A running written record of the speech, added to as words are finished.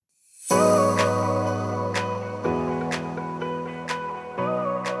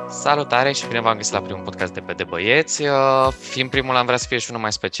Salutare și bine v-am găsit la primul podcast de pe De Băieți. Fiind primul, am vrea să fie și unul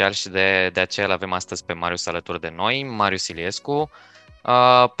mai special și de aceea îl avem astăzi pe Marius alături de noi, Marius Iliescu.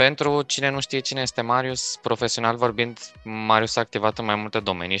 Pentru cine nu știe cine este Marius, profesional vorbind, Marius a activat în mai multe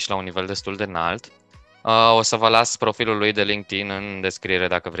domenii și la un nivel destul de înalt. O să vă las profilul lui de LinkedIn în descriere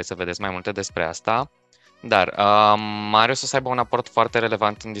dacă vreți să vedeți mai multe despre asta. Dar Marius o să aibă un aport foarte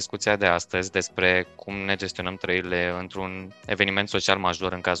relevant în discuția de astăzi despre cum ne gestionăm trăirile într-un eveniment social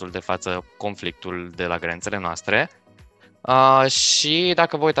major, în cazul de față conflictul de la granițele noastre. Și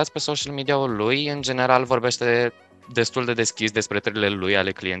dacă vă uitați pe social media-ul lui, în general vorbește destul de deschis despre trăirile lui,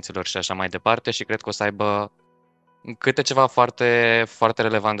 ale clienților și așa mai departe și cred că o să aibă câte ceva foarte, foarte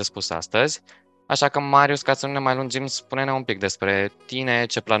relevant de spus astăzi. Așa că, Marius, ca să nu ne mai lungim, spune-ne un pic despre tine,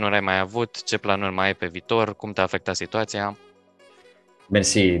 ce planuri ai mai avut, ce planuri mai ai pe viitor, cum te-a afectat situația.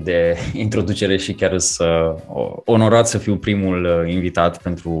 Mersi de introducere și chiar sunt onorat să fiu primul invitat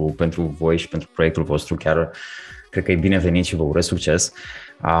pentru voi și pentru proiectul vostru. Chiar cred că e binevenit și vă urez succes.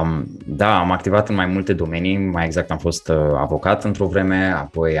 Da, am activat în mai multe domenii, mai exact am fost avocat într-o vreme,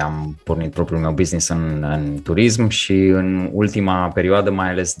 apoi am pornit propriul meu business în turism și în ultima perioadă, mai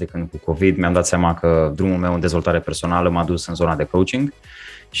ales de când cu COVID, mi-am dat seama că drumul meu în dezvoltare personală m-a dus în zona de coaching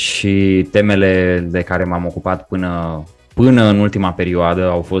și temele de care m-am ocupat până în ultima perioadă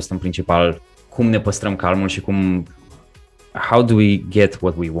au fost în principal cum ne păstrăm calmul și how do we get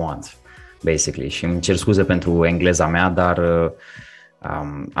what we want, basically. Și îmi cer scuze pentru engleza mea, dar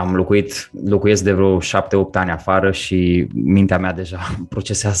locuiesc de vreo 7-8 ani afară și mintea mea deja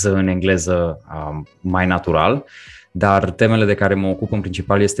procesează în engleză mai natural, dar temele de care mă ocup în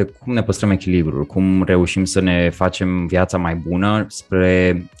principal este cum ne păstrăm echilibrul, cum reușim să ne facem viața mai bună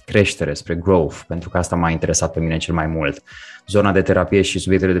spre creștere, spre growth, pentru că asta m-a interesat pe mine cel mai mult. Zona de terapie și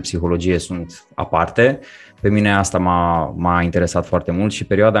subiectele de psihologie sunt aparte. Pe mine asta m-a interesat foarte mult și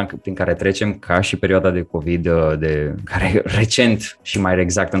perioada prin care trecem, ca și perioada de COVID, care recent și mai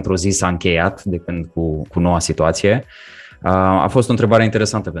exact într-o zi s-a încheiat de când cu noua situație, a fost o întrebare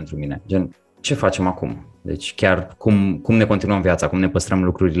interesantă pentru mine. Gen, ce facem acum? Deci chiar cum ne continuăm viața, cum ne păstrăm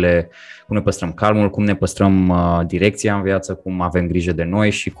lucrurile, cum ne păstrăm calmul, cum ne păstrăm direcția în viață, cum avem grijă de noi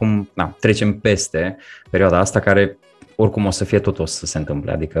și cum trecem peste perioada asta care oricum o să fie tot o să se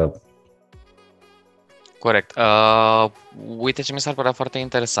întâmple, adică... Corect. Uite ce mi s-ar părea foarte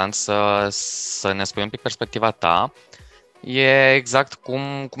interesant să ne spui un pic perspectiva ta. E exact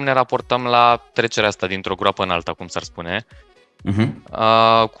cum ne raportăm la trecerea asta dintr-o groapă în alta, cum s-ar spune.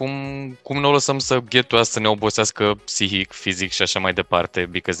 Cum ne o lăsăm să get-ul ăsta să ne obosească psihic, fizic și așa mai departe,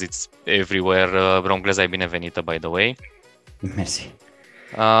 because it's everywhere. Engleza e binevenită, by the way. Mersi.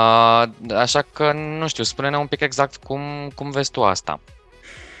 Așa că, nu știu, spune-ne un pic exact cum vezi tu asta.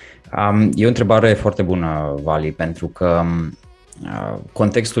 E o întrebare foarte bună, Vali, pentru că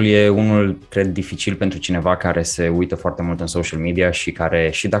contextul e unul, cred, dificil pentru cineva care se uită foarte mult în social media și care,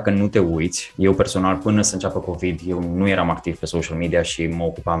 și dacă nu te uiți, eu personal, până să înceapă COVID, eu nu eram activ pe social media și mă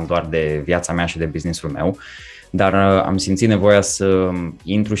ocupam doar de viața mea și de business-ul meu, dar am simțit nevoia să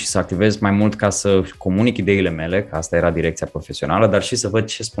intru și să activez mai mult ca să comunic ideile mele, că asta era direcția profesională, dar și să văd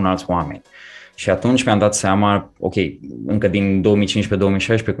ce spun alți oameni. Și atunci mi-am dat seama, ok, încă din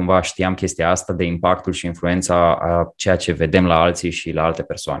 2015-2016 cumva știam chestia asta de impactul și influența a ceea ce vedem la alții și la alte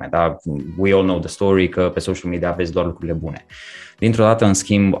persoane. Da? We all know the story, că pe social media vezi doar lucrurile bune. Dintr-o dată, în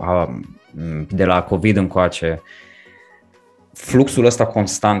schimb, de la COVID încoace, fluxul ăsta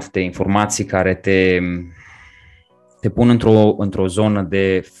constant de informații care te pun într-o zonă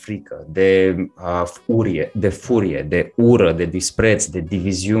de frică, de furie, de ură, de dispreț, de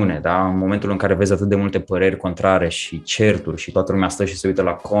diviziune, da? În momentul în care vezi atât de multe păreri contrare și certuri și toată lumea stă și se uită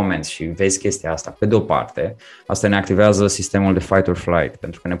la comments și vezi chestia asta, pe de o parte, asta ne activează sistemul de fight or flight,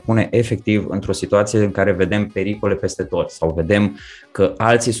 pentru că ne pune efectiv într-o situație în care vedem pericole peste tot sau vedem că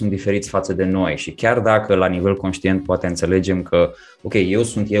alții sunt diferiți față de noi și chiar dacă la nivel conștient poate înțelegem că, ok, eu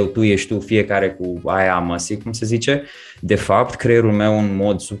sunt eu, tu ești tu, fiecare cu aia măsii, cum se zice, de fapt, creierul meu în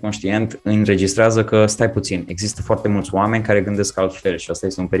mod subconștient înregistrează că, stai puțin, există foarte mulți oameni care gândesc altfel și asta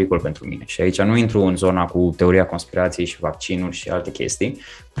este un pericol pentru mine. Și aici nu intru în zona cu teoria conspirației și vaccinuri și alte chestii,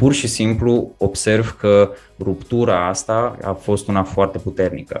 pur și simplu observ că ruptura asta a fost una foarte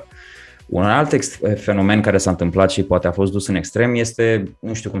puternică. Un alt fenomen care s-a întâmplat și poate a fost dus în extrem este,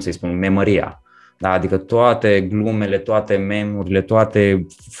 nu știu cum să-i spun, memăria. Da, adică toate glumele, toate memurile, toate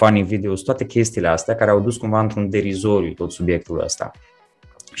funny videos, toate chestiile astea care au dus cumva într-un derizoriu tot subiectul ăsta.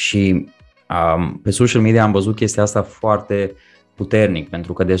 Și pe social media am văzut chestia asta foarte puternic,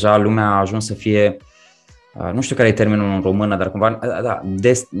 pentru că deja lumea a ajuns să fie nu știu care e termenul în română, dar cumva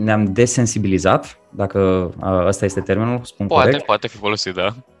ne-am desensibilizat, dacă ăsta este termenul, spun corect. Poate fi folosit,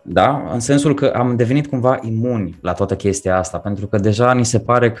 da. Da, în sensul că am devenit cumva imuni la toată chestia asta, pentru că deja ni se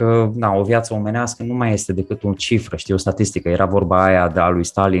pare că o viață omenească nu mai este decât o cifră, o statistică. Era vorba aia de a lui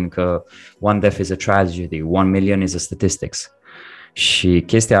Stalin că one death is a tragedy, 1 million is a statistics. Și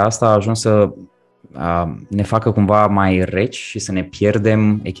chestia asta a ajuns să ne facă cumva mai reci și să ne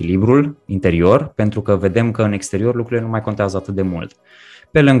pierdem echilibrul interior, pentru că vedem că în exterior lucrurile nu mai contează atât de mult.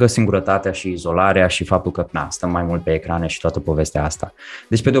 Pe lângă singurătatea și izolarea și faptul că stăm mai mult pe ecrane și toată povestea asta.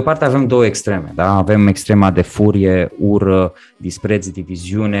 Deci, pe de o parte, avem două extreme. Da? Avem extrema de furie, ură, dispreț,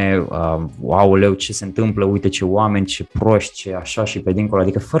 diviziune, aoleu, ce se întâmplă, uite ce oameni, ce proști, ce așa și pe dincolo,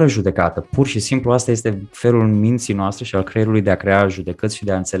 adică fără judecată. Pur și simplu asta este felul minții noastre și al creierului de a crea judecăți și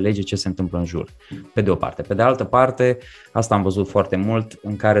de a înțelege ce se întâmplă în jur. Pe de o parte. Pe de altă parte, asta am văzut foarte mult,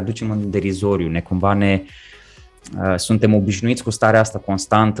 în care ducem în derizoriu, suntem obișnuiți cu starea asta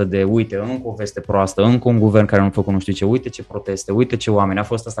constantă de uite, încă o veste proastă, încă un guvern care nu a făcut nu știu ce, uite ce proteste, uite ce oameni, a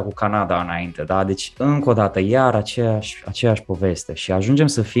fost asta cu Canada înainte, da? Deci încă o dată, iar aceeași poveste și ajungem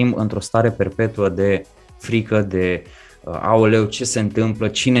să fim într-o stare perpetuă de frică, de aoleu, ce se întâmplă,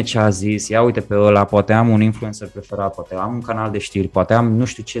 cine ce a zis, ia uite pe ăla, poate am un influencer preferat, poate am un canal de știri, poate am nu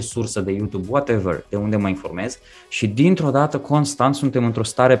știu ce sursă de YouTube, whatever, de unde mă informez și dintr-o dată constant suntem într-o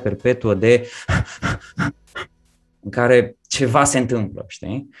stare perpetuă de în care ceva se întâmplă,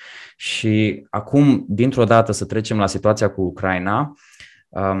 știi? Și acum, dintr-o dată, să trecem la situația cu Ucraina,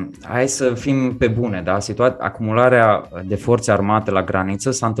 hai să fim pe bune, da? Acumularea de forțe armate la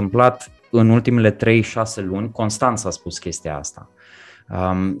graniță s-a întâmplat în ultimele 3-6 luni, constant s-a spus chestia asta.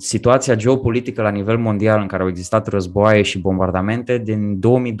 Situația geopolitică la nivel mondial în care au existat războaie și bombardamente din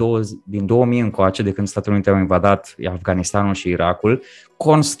 2000 încoace, de când Statele Unite au invadat Afganistanul și Irakul,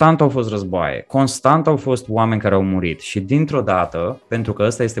 constant au fost războaie, constant au fost oameni care au murit și dintr-o dată, pentru că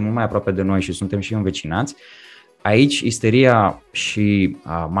ăsta este mult mai aproape de noi și suntem și învecinați, aici isteria și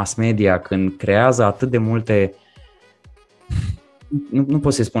mass media când creează atât de multe, nu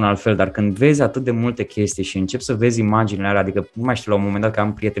pot să-i spun altfel, dar când vezi atât de multe chestii și începi să vezi imaginile alea, adică nu mai știu, la un moment dat că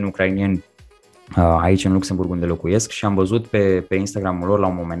am prieteni ucrainieni aici în Luxemburg unde locuiesc și am văzut pe Instagramul lor la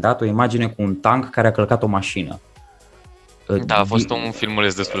un moment dat o imagine cu un tank care a călcat o mașină. Da, a fost un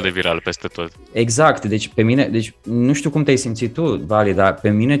filmuleț destul de viral peste tot. Exact, deci nu știu cum te-ai simțit tu, Vali, dar pe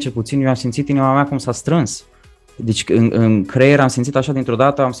mine cel puțin eu am simțit inima mea cum s-a strâns. Deci în creier am simțit așa dintr-o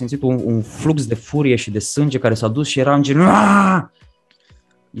dată, am simțit un flux de furie și de sânge care s-a dus și era în genul.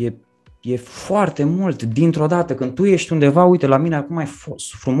 E foarte mult dintr-o dată, când tu ești undeva, uite la mine acum e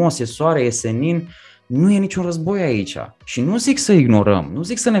frumos, e soare, e senin, nu e niciun război aici. Și nu zic să ignorăm, nu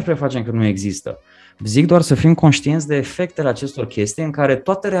zic să ne prefacem că nu există. Zic doar să fim conștienți de efectele acestor chestii în care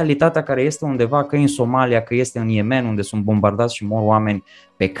toată realitatea care este undeva, că e în Somalia, că este în Yemen, unde sunt bombardați și mor oameni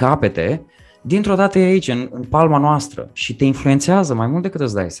pe capete, dintr-o dată e aici, în palma noastră și te influențează mai mult decât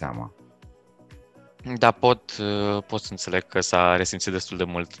îți dai seama. Da, pot să înțeleg că s-a resimțit destul de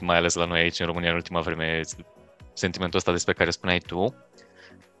mult, mai ales la noi aici în România în ultima vreme, sentimentul ăsta despre care spuneai tu.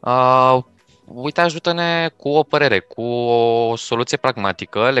 Uite, ajută-ne cu o părere, cu o soluție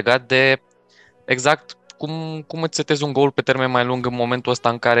pragmatică legat de exact cum îți setezi un goal pe termen mai lung în momentul ăsta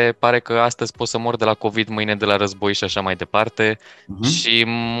în care pare că astăzi poți să mori de la COVID, mâine de la război și așa mai departe și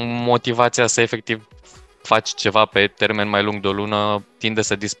motivația să efectiv faci ceva pe termen mai lung de o lună tinde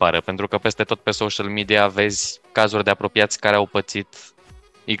să dispară, pentru că peste tot pe social media vezi cazuri de apropiați care au pățit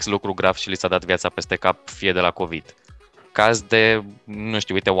X lucru grav și li s-a dat viața peste cap, fie de la COVID. Caz de, nu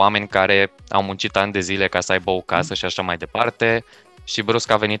știu, uite, oameni care au muncit ani de zile ca să aibă o casă și așa mai departe și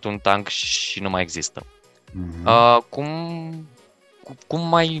brusc a venit un tank și nu mai există. Cum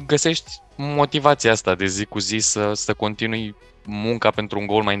mai găsești motivația asta de zi cu zi să continui munca pentru un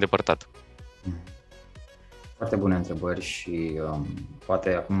goal mai îndepărtat? Foarte bune întrebări și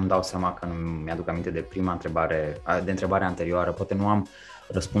poate acum îmi dau seama că nu mi-aduc aminte de prima întrebare anterioară, poate nu am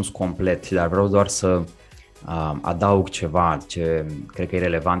răspuns complet, dar vreau doar să adaug ceva ce cred că e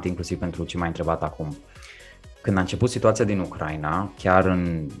relevant inclusiv pentru ce m-ai întrebat acum. Când a început situația din Ucraina, chiar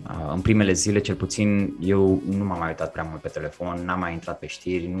în primele zile, cel puțin, eu nu m-am mai uitat prea mult pe telefon, n-am mai intrat pe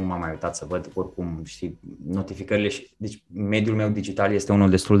știri, nu m-am mai uitat să văd oricum, știi, notificările. Deci mediul meu digital este unul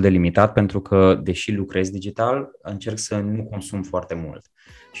destul de limitat pentru că, deși lucrez digital, încerc să nu consum foarte mult.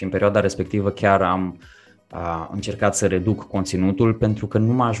 Și în perioada respectivă chiar am încercat să reduc conținutul pentru că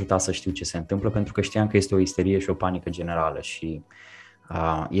nu m-a ajutat să știu ce se întâmplă, pentru că știam că este o isterie și o panică generală și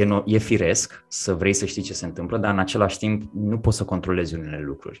E firesc să vrei să știi ce se întâmplă, dar în același timp nu poți să controlezi unele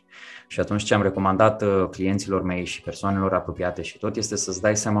lucruri. Și atunci ce am recomandat clienților mei și persoanelor apropiate și tot este să-ți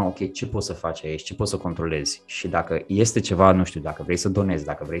dai seama, ok, ce poți să faci aici, ce poți să controlezi. Și dacă este ceva, nu știu, dacă vrei să donezi,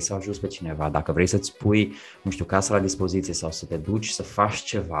 dacă vrei să ajuți pe cineva, dacă vrei să-ți pui, nu știu, casa la dispoziție sau să te duci să faci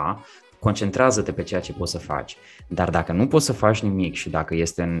ceva, concentrează-te pe ceea ce poți să faci. Dar dacă nu poți să faci nimic și dacă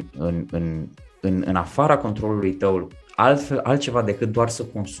este în afara controlului tău, altceva decât doar să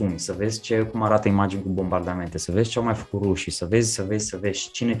consumi, să vezi cum arată imagini cu bombardamente, să vezi ce au mai făcut rușii, să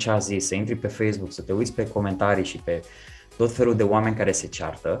vezi cine ce a zis, să intri pe Facebook, să te uiți pe comentarii și pe tot felul de oameni care se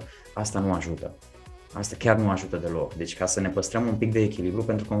ceartă, asta nu ajută. Asta chiar nu ajută deloc. Deci ca să ne păstrăm un pic de echilibru,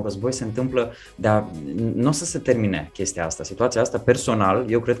 pentru că un război se întâmplă, nu o să se termine chestia asta. Situația asta personal,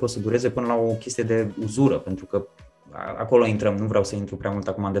 eu cred că o să dureze până la o chestie de uzură, pentru că acolo intrăm, nu vreau să intru prea mult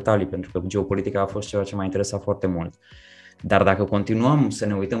acum în detalii, pentru că geopolitica a fost ceva ce m-a interesat foarte mult. Dar dacă continuăm să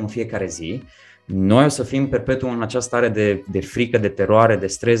ne uităm în fiecare zi, noi o să fim perpetu în această stare de frică, de teroare, de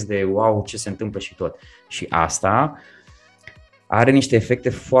stres, de wow, ce se întâmplă și tot. Și asta are niște efecte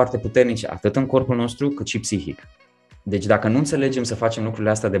foarte puternice, atât în corpul nostru, cât și psihic. Deci dacă nu înțelegem să facem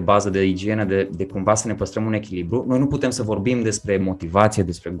lucrurile astea de bază, de igienă, de cumva să ne păstrăm un echilibru, noi nu putem să vorbim despre motivație,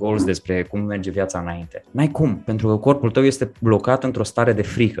 despre goals, despre cum merge viața înainte. N-ai cum, pentru că corpul tău este blocat într-o stare de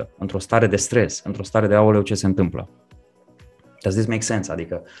frică, într-o stare de stres, într-o stare de aoleu, ce se întâmplă. Does this make sense?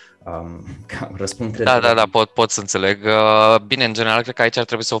 Adică răspund, cred. Da, pot să înțeleg. Bine, în general, cred că aici ar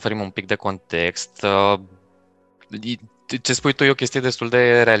trebui să oferim un pic de context. Ce spui tu e o chestie destul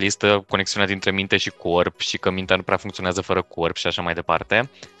de realistă, conexiunea dintre minte și corp și că mintea nu prea funcționează fără corp și așa mai departe.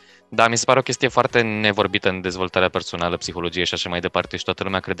 Dar mi se pare o chestie foarte nevorbită în dezvoltarea personală, psihologie și așa mai departe și toată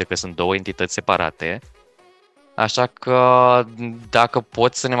lumea crede că sunt două entități separate. Așa că dacă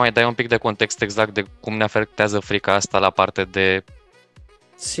poți să ne mai dai un pic de context exact de cum ne afectează frica asta la parte de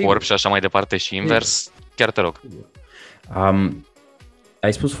corp și așa mai departe și invers, chiar te rog.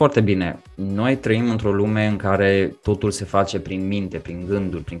 Ai spus foarte bine, noi trăim într-o lume în care totul se face prin minte, prin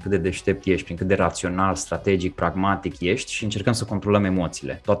gânduri, prin cât de deștept ești, prin cât de rațional, strategic, pragmatic ești și încercăm să controlăm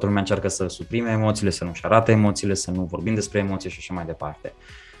emoțiile. Toată lumea încearcă să suprime emoțiile, să nu-și arate emoțiile, să nu vorbim despre emoții și așa mai departe.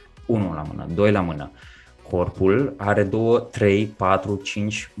 1 la mână, 2 la mână. Corpul are 2, 3, 4,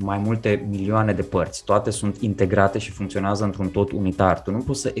 5, mai multe milioane de părți. Toate sunt integrate și funcționează într-un tot unitar. Tu nu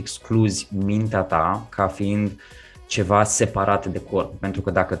poți să excluzi mintea ta ca fiind ceva separat de corp, pentru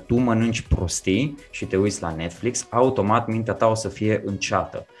că dacă tu mănânci prostii și te uiți la Netflix, automat mintea ta o să fie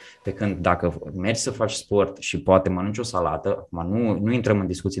înceată. Pe când dacă mergi să faci sport și poate mănânci o salată, acum nu intrăm în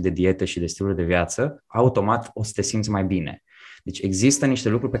discuții de dietă și de stiluri de viață, automat o să te simți mai bine. Deci există niște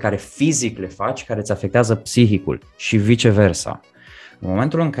lucruri pe care fizic le faci care îți afectează psihicul și viceversa. În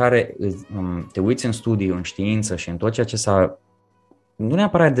momentul în care te uiți în studiu, în știință și în tot ceea ce nu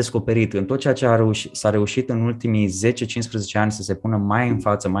neapărat descoperit, în tot ceea ce s-a reușit în ultimii 10-15 ani să se pună mai în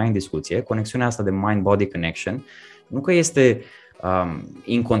față, mai în discuție, conexiunea asta de mind-body connection, nu că este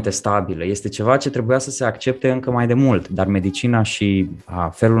incontestabilă, este ceva ce trebuia să se accepte încă mai de mult, dar medicina și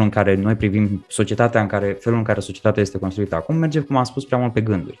felul în care noi privim societatea, felul în care societatea este construită acum merge, cum am spus, prea mult pe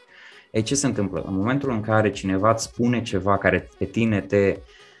gânduri. Ei, ce se întâmplă? În momentul în care cineva îți spune ceva care pe tine te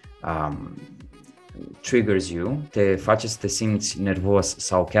triggers you, te face să te simți nervos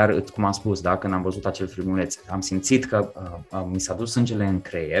sau chiar, cum am spus, da, când am văzut acel filmuleț, am simțit că mi s-a dus sângele în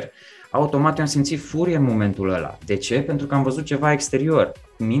creier, automat eu am simțit furie în momentul ăla. De ce? Pentru că am văzut ceva exterior.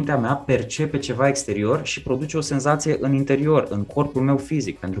 Mintea mea percepe ceva exterior și produce o senzație în interior, în corpul meu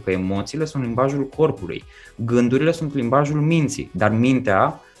fizic, pentru că emoțiile sunt limbajul corpului, gândurile sunt limbajul minții, dar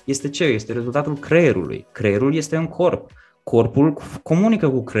mintea este ce? Este rezultatul creierului. Creierul este în corp. Corpul comunică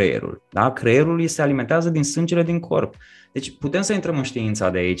cu creierul, da? Creierul se alimentează din sângele din corp. Deci putem să intrăm în știința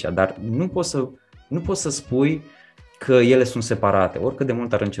de aici, dar nu poți să spui că ele sunt separate, oricât de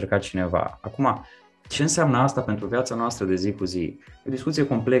mult ar încerca cineva. Acum, ce înseamnă asta pentru viața noastră de zi cu zi? E o discuție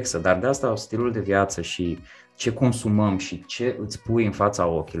complexă, dar de asta stilul de viață și ce consumăm și ce îți pui în fața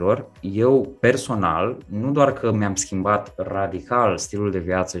ochilor, eu personal, nu doar că mi-am schimbat radical stilul de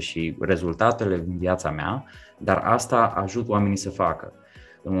viață și rezultatele din viața mea, dar asta ajută oamenii să facă.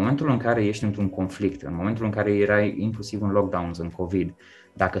 În momentul în care ești într-un conflict, în momentul în care erai inclusiv în lockdowns, în COVID,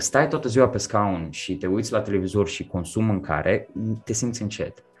 dacă stai toată ziua pe scaun și te uiți la televizor și consumi mâncare, te simți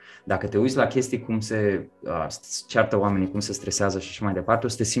încet. Dacă te uiți la chestii cum se ceartă oamenii, cum se stresează și așa mai departe, o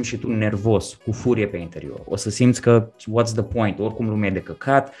să te simți și tu nervos, cu furie pe interior. O să simți că what's the point, oricum lumea e de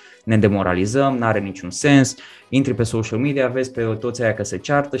căcat, ne demoralizăm, n-are niciun sens, intri pe social media, vezi pe toți aia că se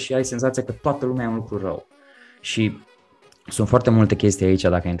ceartă și ai senzația că toată lumea e un lucru rău. Și sunt foarte multe chestii aici,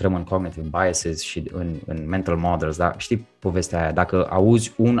 dacă intrăm în cognitive biases și în mental models, da? Știi povestea aia, dacă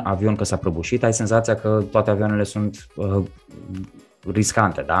auzi un avion că s-a prăbușit, ai senzația că toate avioanele sunt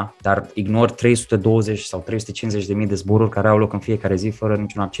riscante, da? Dar ignori 320 sau 350 de mii de zboruri care au loc în fiecare zi fără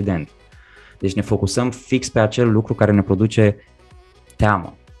niciun accident. Deci ne focusăm fix pe acel lucru care ne produce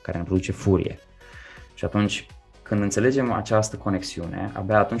teamă, care ne produce furie. Și atunci, când înțelegem această conexiune,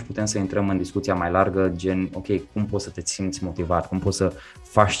 abia atunci putem să intrăm în discuția mai largă, gen, ok, cum poți să te simți motivat, cum poți să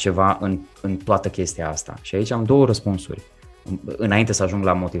faci ceva în toată chestia asta. Și aici am două răspunsuri, înainte să ajung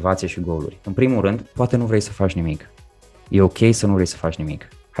la motivație și goaluri. În primul rând, poate nu vrei să faci nimic. E ok să nu vrei să faci nimic.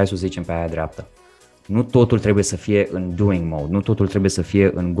 Hai să o zicem pe aia dreaptă. Nu totul trebuie să fie în doing mode, nu totul trebuie să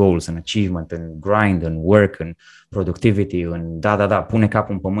fie în goals, în achievement, în grind, în work, în productivity, în pune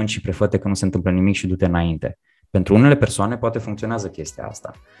capul în pământ și prefă-te că nu se întâmplă nimic și du-te înainte. Pentru unele persoane poate funcționează chestia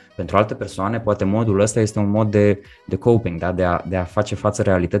asta. Pentru alte persoane poate modul ăsta este un mod de coping, da? de a face față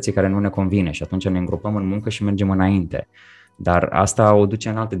realității care nu ne convine și atunci ne îngropăm în muncă și mergem înainte. Dar asta o duce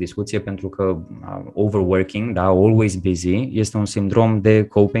în altă discuție pentru că overworking, da, always busy, este un sindrom de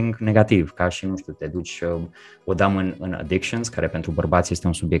coping negativ, ca și, nu știu, te duci, o dăm în addictions, care pentru bărbați este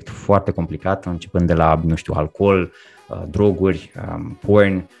un subiect foarte complicat, începând de la, nu știu, alcool, droguri,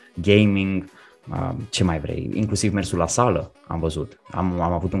 porn, gaming, ce mai vrei, inclusiv mersul la sală, am văzut. Am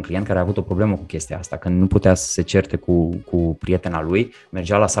avut un client care a avut o problemă cu chestia asta, când nu putea să se certe cu prietena lui,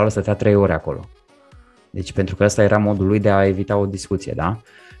 mergea la sală, stătea 3 ore acolo. Deci pentru că ăsta era modul lui de a evita o discuție, da?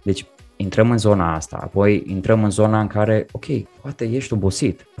 Deci intrăm în zona asta, apoi intrăm în zona în care, ok, poate ești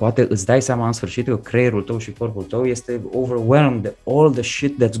obosit, poate îți dai seama în sfârșit că creierul tău și corpul tău este overwhelmed de all the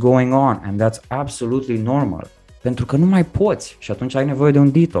shit that's going on and that's absolutely normal. Pentru că nu mai poți și atunci ai nevoie de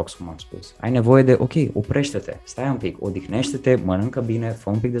un detox, cum am spus. Ai nevoie de, ok, oprește-te, stai un pic, odihnește-te, mănâncă bine, fă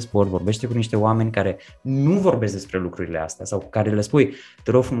un pic de sport, vorbește cu niște oameni care nu vorbesc despre lucrurile astea sau cu care le spui,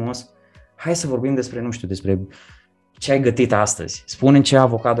 te rog frumos, hai să vorbim despre, nu știu, despre ce ai gătit astăzi. Spune-mi ce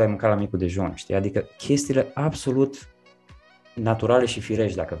avocado ai mâncat la micul dejun, știi? Adică chestiile absolut naturale și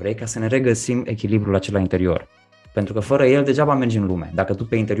firești, dacă vrei, ca să ne regăsim echilibrul acela interior. Pentru că fără el, degeaba mergi în lume. Dacă tu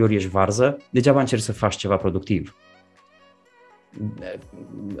pe interior ești varză, degeaba încerci să faci ceva productiv.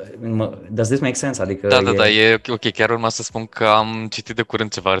 Does this make sense? Adică Da, e ok. Chiar urma să spun că am citit de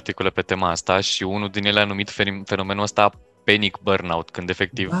curând ceva articole pe tema asta și unul din ele a numit fenomenul ăsta panic burnout, când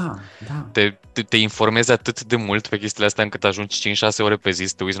efectiv te informezi atât de mult pe chestiile astea încât ajungi 5-6 ore pe zi,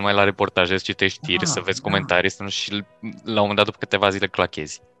 să te uiți numai la reportaje, să citești știri, să vezi comentarii și la un moment dat după câteva zile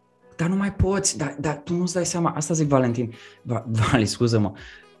clachezi. Dar nu mai poți, dar tu nu-ți dai seama, asta zic Valentin, Vali, scuză-mă,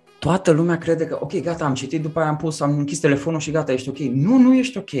 toată lumea crede că, ok, gata, am citit, după aia am închis telefonul și gata, ești ok. Nu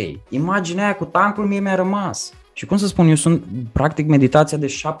ești ok. Imaginea aia cu tancul mie mi-a rămas. Și cum să spun, eu sunt practic meditația de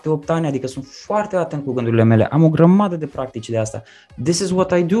 7-8 ani, adică sunt foarte atent cu gândurile mele, am o grămadă de practici de asta. This is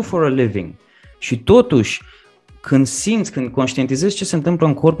what I do for a living. Și totuși, când simți, când conștientizezi ce se întâmplă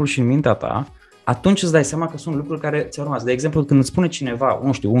în corpul și în mintea ta, atunci îți dai seama că sunt lucruri care ți-au rămas. De exemplu, când îți spune cineva,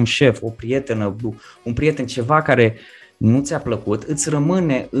 nu știu, un șef, o prietenă, un prieten, ceva care nu ți-a plăcut, îți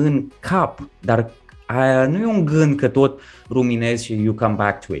rămâne în cap, dar aia nu e un gând că tot ruminezi și you come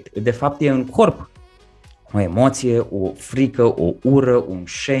back to it. De fapt e în corp. O emoție, o frică, o ură, un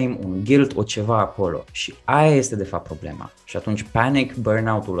shame, un guilt, o ceva acolo. Și aia este de fapt problema. Și atunci panic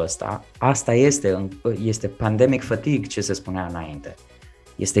burnout-ul ăsta, asta este pandemic fatigue, ce se spunea înainte.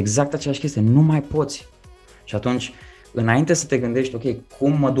 Este exact aceeași chestie, nu mai poți. Și atunci, înainte să te gândești, ok,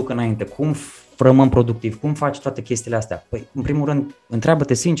 cum mă duc înainte, cum rămân productiv, cum faci toate chestiile astea? Păi, în primul rând,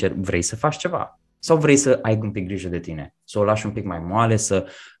 întreabă-te sincer, vrei să faci ceva? Sau vrei să ai un pic grijă de tine? Să o lași un pic mai moale, să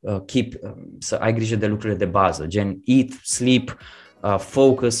ai grijă de lucrurile de bază, gen eat, sleep,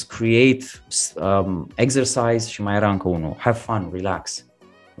 focus, create, exercise și mai era încă unul, have fun, relax.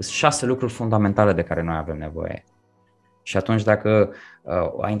 Sunt 6 lucruri fundamentale de care noi avem nevoie. Și atunci dacă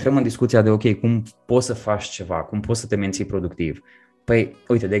intrăm în discuția de ok, cum poți să faci ceva, cum poți să te menții productiv? Păi,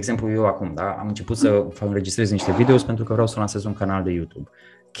 uite, de exemplu, eu acum, da, am început să înregistrez niște videouri pentru că vreau să lansez un canal de YouTube.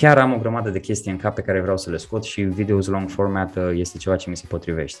 Chiar am o grămadă de chestii în cap pe care vreau să le scot și videos long format este ceva ce mi se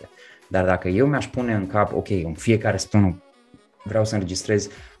potrivește. Dar dacă eu mi-aș pune în cap, ok, în fiecare săptămână vreau să înregistrez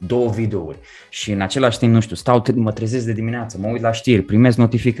 2 videouri și în același timp, nu știu, mă trezesc de dimineață, mă uit la știri, primesc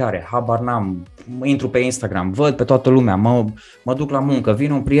notificare, habar n-am, intru pe Instagram, văd pe toată lumea, mă duc la muncă,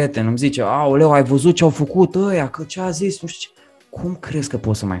 vine un prieten, îmi zice, aoleu, ai văzut ce au făcut ăia, că ce a zis, nu știu ce. Cum crezi că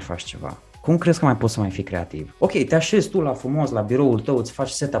poți să mai faci ceva? Cum crezi că mai poți să mai fii creativ? Ok, te așezi tu la frumos la biroul tău, îți faci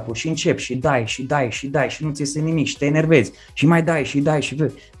setup-ul și începi și dai și nu ți iese nimic și te enervezi și mai dai și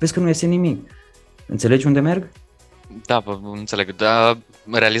vezi că nu iese nimic. Înțelegi unde merg? Da, înțeleg, dar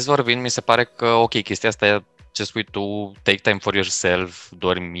realist vorbind, mi se pare că, ok, chestia asta ce spui tu, take time for yourself,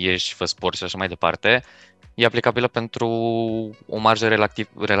 dormi, ieși, fă sport și așa mai departe, e aplicabilă pentru o marjă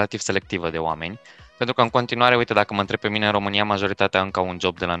relativ selectivă de oameni. Pentru că în continuare, uite, dacă mă întreb pe mine, în România majoritatea încă au un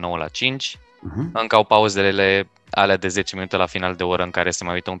job de la 9 la 5, încă au pauzele alea de 10 minute la final de oră în care se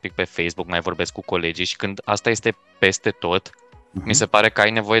mai uită un pic pe Facebook, mai vorbesc cu colegii și când asta este peste tot, mi se pare că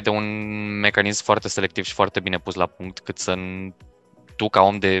ai nevoie de un mecanism foarte selectiv și foarte bine pus la punct, cât să tu ca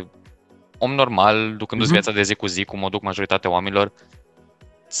om normal, ducându-ți viața de zi cu zi, cum o duc majoritatea oamenilor,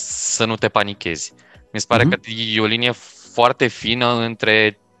 să nu te panichezi. Mi se pare că e o linie foarte fină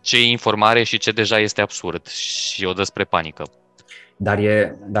între ce e informare și ce deja este absurd și o dă spre panică. Dar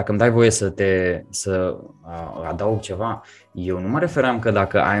dacă îmi dai voie să adaug ceva, eu nu mă refeream că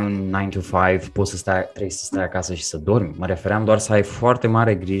dacă ai un 9 to 5 trebuie să stai acasă și să dormi. Mă refeream doar să ai foarte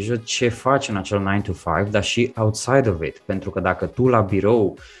mare grijă ce faci în acel 9 to 5, dar și outside of it. Pentru că dacă tu la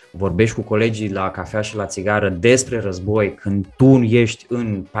birou vorbești cu colegii la cafea și la țigară despre război când tu ești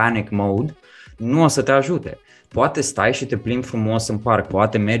în panic mode, nu o să te ajute. Poate stai și te plimbi frumos în parc,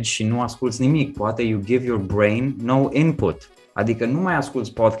 poate mergi și nu asculți nimic, poate you give your brain no input. Adică nu mai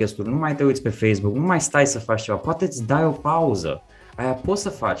asculți podcast-uri, nu mai te uiți pe Facebook, nu mai stai să faci ceva, poate îți dai o pauză. Aia poți să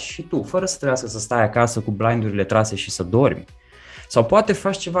faci și tu, fără să trebuiască să stai acasă cu blindurile trase și să dormi. Sau poate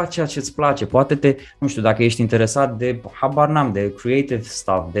faci ceva ceea ce îți place, poate nu știu, dacă ești interesat de, habar n-am, de creative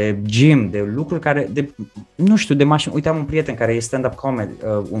stuff, de gym, de lucruri care, nu știu, de mașini. Uite, am un prieten care e stand-up comedy,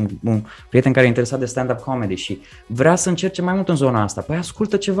 un prieten care e interesat de stand-up comedy și vrea să încerce mai mult în zona asta. Păi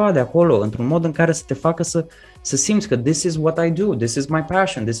ascultă ceva de acolo, într-un mod în care să te facă să simți că this is what I do, this is my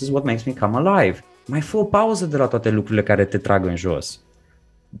passion, this is what makes me come alive. Mai fă o pauză de la toate lucrurile care te trag în jos.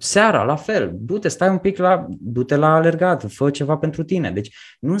 Seara, la fel, stai un pic du-te la alergat, fă ceva pentru tine. Deci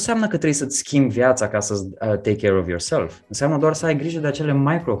nu înseamnă că trebuie să-ți schimbi viața ca să take care of yourself. Înseamnă doar să ai grijă de acele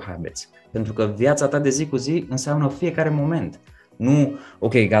micro habits. Pentru că viața ta de zi cu zi înseamnă fiecare moment. Nu,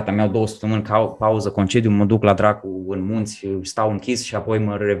 ok, gata, mi-au 2 săptămâni pauză, concediu, mă duc la dracu în munți, stau închis și apoi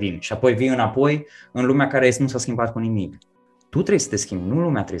mă revin. Și apoi vin înapoi în lumea care nu s-a schimbat cu nimic. Tu trebuie să te schimbi, nu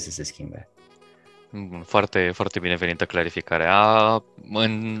lumea trebuie să se schimbe. Foarte, foarte binevenită clarificarea.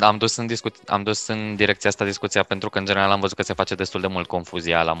 Am dus în direcția asta discuția pentru că în general am văzut că se face destul de mult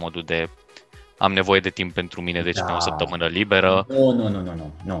confuzia la modul de am nevoie de timp pentru mine, deci o săptămână liberă.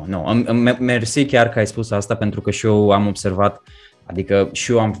 Nu. Mersi chiar că ai spus asta pentru că și eu am observat, adică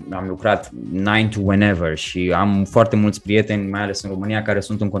și eu am lucrat 9 to whenever și am foarte mulți prieteni, mai ales în România, care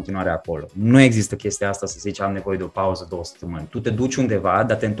sunt în continuare acolo. Nu există chestia asta să zici am nevoie de o pauză 2 săptămâni. Tu te duci undeva,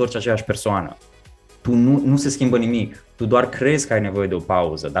 dar te întorci aceeași persoană. Tu nu se schimbă nimic, tu doar crezi că ai nevoie de o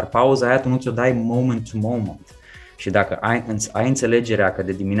pauză, dar pauza aia tu nu ți-o dai moment to moment. Și dacă ai înțelegerea că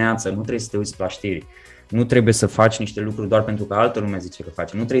de dimineață nu trebuie să te uiți la știri, nu trebuie să faci niște lucruri doar pentru că altă lume zice că faci,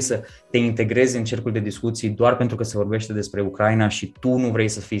 nu trebuie să te integrezi în cercul de discuții doar pentru că se vorbește despre Ucraina și tu nu vrei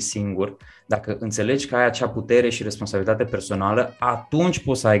să fii singur, dacă înțelegi că ai acea putere și responsabilitate personală, atunci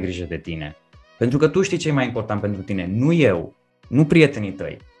poți să ai grijă de tine. Pentru că tu știi ce e mai important pentru tine, nu eu, nu prietenii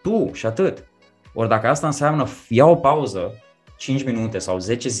tăi, tu și atât. Ori dacă asta înseamnă ia o pauză, 5 minute sau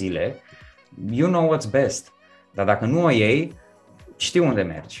 10 zile, you know what's best. Dar dacă nu o iei, știi unde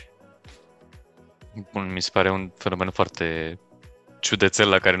mergi. Bun, mi se pare un fenomen foarte ciudățel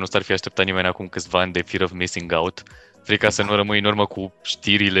la care nu s-ar fi așteptat nimeni acum câțiva ani de fear of missing out. Frica să nu rămâi în urmă cu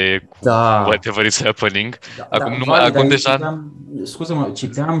știrile, cu whatever is happening. Acum deja... Scuză-mă,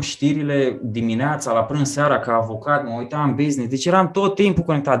 citeam știrile dimineața, la prânz, seara, ca avocat, mă uitam în business, deci eram tot timpul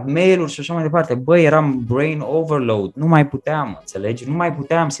conectat, mail-uri și așa mai departe. Băi, eram brain overload, nu mai puteam, înțelegi? Nu mai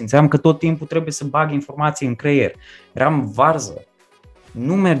puteam, simțeam că tot timpul trebuie să bag informații în creier. Eram varză.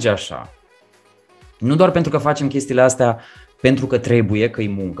 Nu merge așa. Nu doar pentru că facem chestiile astea pentru că trebuie, că e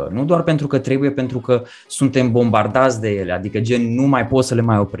muncă. Nu doar pentru că trebuie, pentru că suntem bombardați de ele, adică gen nu mai poți să le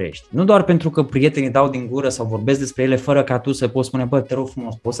mai oprești. Nu doar pentru că prietenii dau din gură sau vorbesc despre ele fără ca tu să poți spune, bă, te rog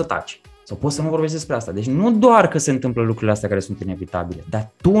frumos, poți să taci sau poți să nu vorbești despre asta. Deci nu doar că se întâmplă lucrurile astea care sunt inevitabile, dar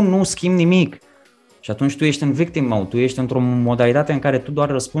tu nu schimbi nimic. Și atunci tu ești în victim mode, tu ești într-o modalitate în care tu doar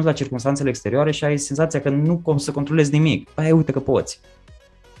răspunzi la circumstanțele exterioare și ai senzația că nu poți să controlezi nimic. Păi uite că poți.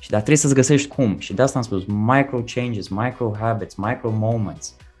 Și dar trebuie să-ți găsești cum. Și de asta am spus, micro changes, micro habits, micro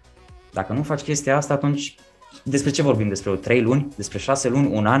moments. Dacă nu faci chestia asta, atunci despre ce vorbim? Despre 3 luni, despre 6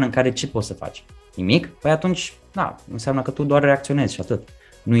 luni, un an în care ce poți să faci? Nimic? Păi atunci, înseamnă că tu doar reacționezi și atât.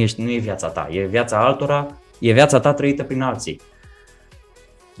 Nu e viața ta, e viața altora, e viața ta trăită prin alții.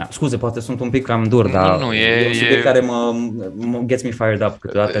 Scuze, poate sunt un pic cam dur, dar Nu, e un subiect care mă gets me fired up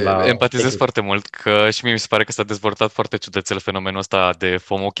câteodată la... Empatizez foarte mult că și mie mi se pare că s-a dezvoltat foarte ciudățel fenomenul ăsta de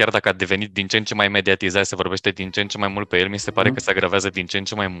FOMO, chiar dacă a devenit din ce în ce mai mediatizat, se vorbește din ce în ce mai mult pe el, mi se pare că se agravează din ce în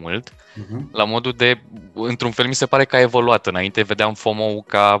ce mai mult, la modul de, într-un fel mi se pare că a evoluat. Înainte vedeam FOMO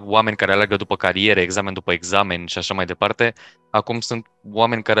ca oameni care alergă după cariere, examen după examen și așa mai departe, acum sunt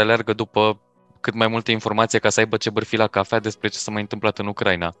oameni care alergă după cât mai multe informații ca să aibă ce bârfi la cafea despre ce s-a mai întâmplat în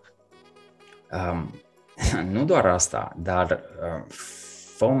Ucraina. Nu doar asta, dar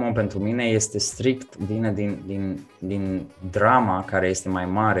FOMO pentru mine este strict, vine din drama care este mai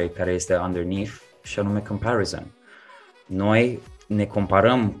mare, care este underneath, și anume comparison. Noi ne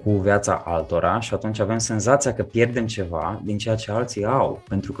comparăm cu viața altora și atunci avem senzația că pierdem ceva din ceea ce alții au,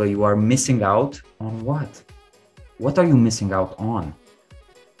 pentru că you are missing out on what? What are you missing out on?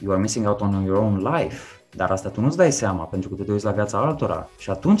 You are missing out on your own life. Dar asta tu nu-ți dai seama, pentru că te uiți la viața altora și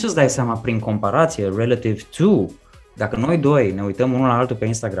atunci îți dai seama prin comparație relative to. Dacă noi doi ne uităm unul la altul pe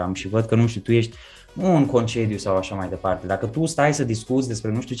Instagram și văd că, nu știu, tu ești în concediu sau așa mai departe, dacă tu stai să discuți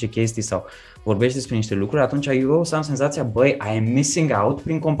despre nu știu ce chestii sau vorbești despre niște lucruri, atunci eu o să am senzația, băi, I am missing out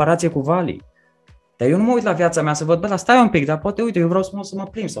prin comparație cu Vali. Dar eu nu mă uit la viața mea să văd, bă, dar stai un pic, dar poate, uite, eu vreau să mă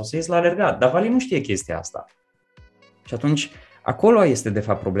plimb sau să ies la alergat, dar Vali nu știe chestia asta. Și atunci, acolo este de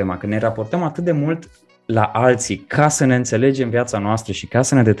fapt problema, că ne raportăm atât de mult la alții ca să ne înțelegem viața noastră și ca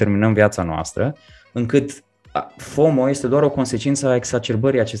să ne determinăm viața noastră, încât FOMO este doar o consecință a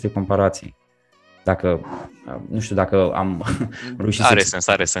exacerbării acestei comparații. Dacă, nu știu dacă am reușit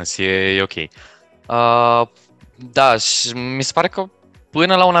Are sens, e ok. Da, și mi se pare că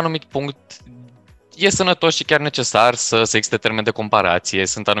până la un anumit punct e sănătos și chiar necesar să existe termeni de comparație.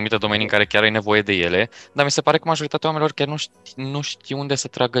 Sunt anumite domenii în care chiar ai nevoie de ele, dar mi se pare că majoritatea oamenilor chiar nu știu unde să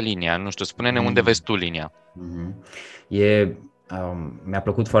tragă linia. Nu știu, spune-ne unde vezi tu linia. Mi-a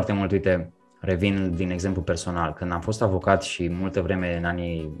plăcut foarte mult, uite, revin din exemplu personal. Când am fost avocat și multă vreme în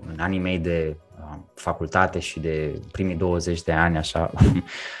anii mei de facultate și de primii 20 de ani, așa,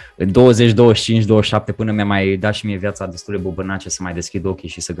 20, 25, 27, până mi-a mai dat și mie viața destul de bobânace să mai deschid ochii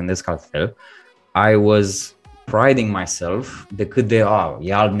și să gândesc altfel, I was priding myself de cât de,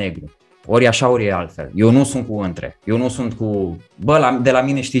 e alb-negru. Ori așa, ori e altfel. Eu nu sunt cu între. Eu nu sunt cu, de la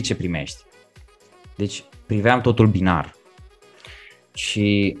mine știi ce primești. Deci priveam totul binar.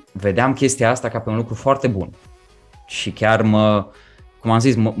 Și vedeam chestia asta ca pe un lucru foarte bun. Și chiar cum am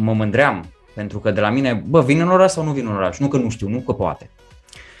zis, mă mândream. Pentru că de la mine, vin în oraș sau nu vin în oraș? Nu că nu știu, nu că poate.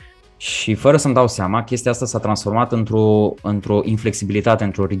 Și fără să-mi dau seama, chestia asta s-a transformat într-o inflexibilitate,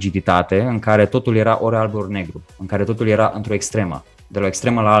 într-o rigiditate, în care totul era ori alb, ori negru, în care totul era într-o extremă, de la o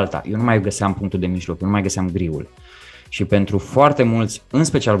extremă la alta. Eu nu mai găseam punctul de mijloc, eu nu mai găseam griul. Și pentru foarte mulți, în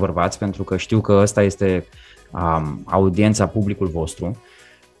special bărbați, pentru că știu că ăsta este audiența, publicul vostru,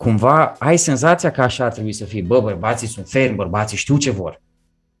 cumva ai senzația că așa ar trebui să fie. Bărbații sunt fermi, bărbații știu ce vor.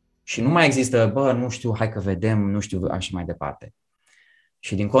 Și nu mai există, nu știu, hai că vedem, nu știu, așa mai departe.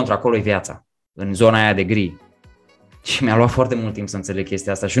 Și din contră, acolo e viața, în zona aia de gri. Și mi-a luat foarte mult timp să înțeleg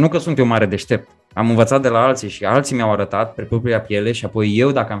chestia asta. Și nu că sunt eu mare deștept. Am învățat de la alții și alții mi-au arătat pe propria piele și apoi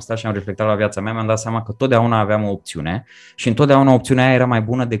eu, dacă am stat și am reflectat la viața mea, mi-am dat seama că totdeauna aveam o opțiune și întotdeauna opțiunea aia era mai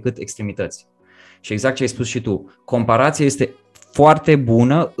bună decât extremități. Și exact ce ai spus și tu, comparația este foarte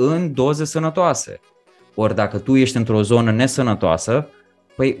bună în doze sănătoase. Ori dacă tu ești într-o zonă nesănătoasă,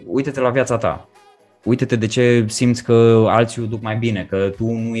 păi uite-te la viața ta. Uite-te de ce simți că alții o duc mai bine, că tu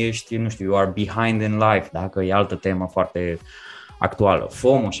nu ești, nu știu, you are behind in life, dacă e altă temă foarte actuală,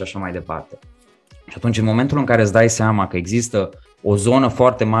 FOMO și așa mai departe. Și atunci, în momentul în care îți dai seama că există o zonă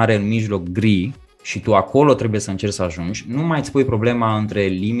foarte mare în mijloc gri și tu acolo trebuie să încerci să ajungi, nu mai îți pui problema între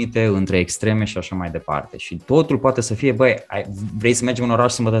limite, între extreme și așa mai departe. Și totul poate să fie, vrei să mergem în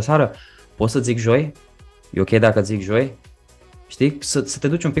oraș sâmbătă seară? Poți să zic joi? E ok dacă zic joi? Știi? Să te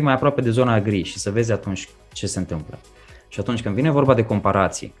duci un pic mai aproape de zona gri și să vezi atunci ce se întâmplă. Și atunci când vine vorba de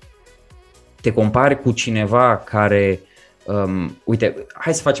comparații, te compari cu cineva care, uite,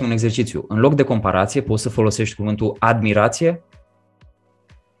 hai să facem un exercițiu. În loc de comparație poți să folosești cuvântul admirație?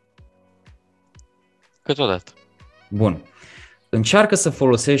 Câteodată. Bun. Încearcă să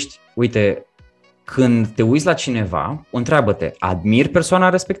folosești, uite, când te uiți la cineva, întreabă-te, admir persoana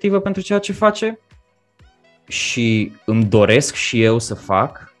respectivă pentru ceea ce face? Și îmi doresc și eu să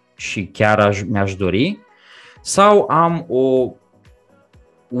fac și chiar mi-aș dori, sau am o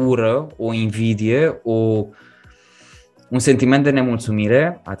ură, o invidie, un sentiment de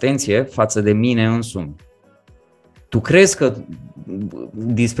nemulțumire, atenție, față de mine însumi. Tu crezi că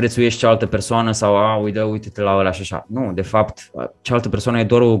disprețuiești cealaltă persoană sau uite-te la ăla și așa. Nu, de fapt, cealaltă persoană e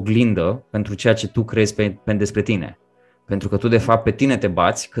doar o oglindă pentru ceea ce tu crezi despre tine. Pentru că tu, de fapt, pe tine te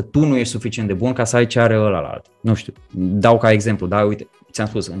bați că tu nu ești suficient de bun ca să ai ce are ălalt. Nu știu, dau ca exemplu, da, uite, ți-am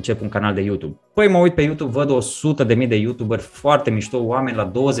spus, încep un canal de YouTube. Păi mă uit pe YouTube, văd 100.000 de YouTuberi foarte mișto, oameni la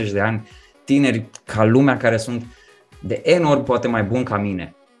 20 de ani, tineri ca lumea care sunt de enorm poate mai buni ca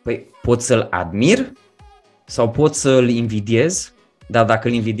mine. Păi pot să-l admir sau pot să-l invidiez, dar dacă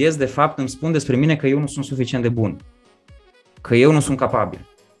îl invidiez, de fapt îmi spun despre mine că eu nu sunt suficient de bun, că eu nu sunt capabil.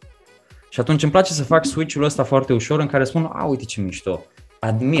 Și atunci îmi place să fac switch-ul ăsta foarte ușor în care spun, uite ce mișto,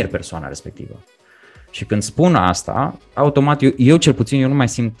 admir persoana respectivă. Și când spun asta, automat, eu cel puțin, eu nu mai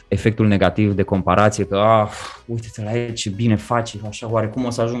simt efectul negativ de comparație, că uite-te la el ce bine faci, așa, oare cum o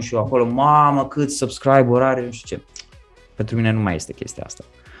să ajung și eu acolo, mamă, cât subscribe-uri are, nu știu ce. Pentru mine nu mai este chestia asta.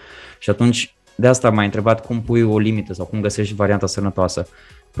 Și atunci, de asta m-ai întrebat cum pui o limită sau cum găsești varianta sănătoasă.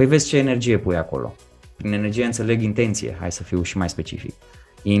 Păi vezi ce energie pui acolo. Prin energie înțeleg intenție, hai să fiu și mai specific.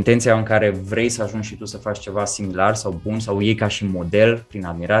 E intenția în care vrei să ajungi și tu să faci ceva similar sau bun sau iei ca și model, prin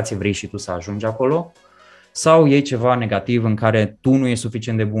admirație, vrei și tu să ajungi acolo, sau iei ceva negativ în care tu nu ești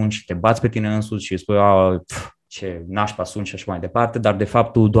suficient de bun și te bați pe tine însuți și îți spui ce nașpa sunt și așa mai departe, dar de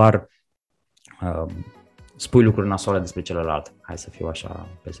fapt tu doar spui lucruri nasoale despre celălalt. Hai să fiu așa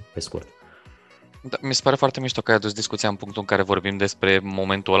pe scurt. Da, mi se pare foarte mișto că ai adus discuția în punctul în care vorbim despre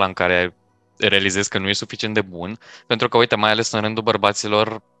momentul ăla în care realizezi că nu e suficient de bun, pentru că, uite, mai ales în rândul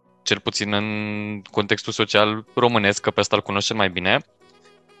bărbaților, cel puțin în contextul social românesc, că pe asta îl cunosc cel mai bine,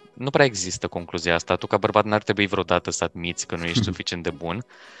 nu prea există concluzia asta. Tu, ca bărbat, n-ar trebui vreodată să admiți că nu ești suficient de bun.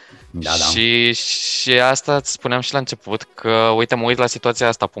 Da. Și asta îți spuneam și la început, că, uite, mă uit la situația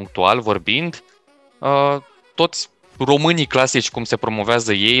asta punctual, vorbind, toți românii clasici, cum se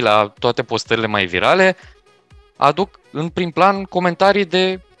promovează ei la toate postările mai virale, aduc în prim plan comentarii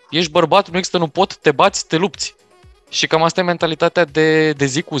de ești bărbat, nu există, nu pot, te bați, te lupți. Și cam asta e mentalitatea de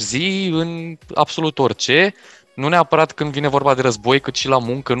zi cu zi în absolut orice. Nu neapărat când vine vorba de război, cât și la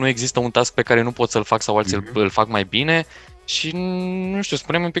muncă, nu există un task pe care nu pot să-l fac sau alții îl fac mai bine. Și nu știu,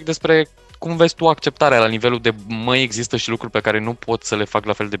 spune-mi un pic despre cum vezi tu acceptarea la nivelul de există și lucruri pe care nu pot să le fac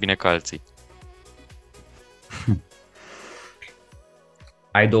la fel de bine ca alții.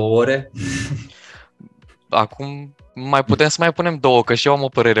 Ai 2 ore? Acum mai putem să mai punem 2, că și eu am o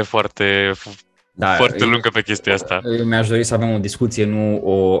părere foarte lungă pe chestia asta. Eu mi-aș dori să avem o discuție, nu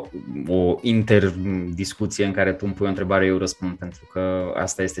o interdiscuție în care tu îmi pui o întrebare, eu răspund, pentru că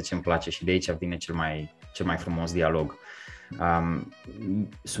asta este ce îmi place și de aici vine cel mai frumos dialog.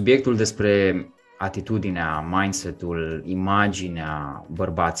 Subiectul despre atitudinea, mindset-ul, imaginea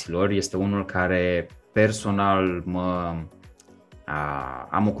bărbaților este unul care personal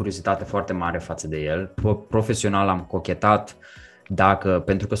am o curiozitate foarte mare față de el. Profesional am cochetat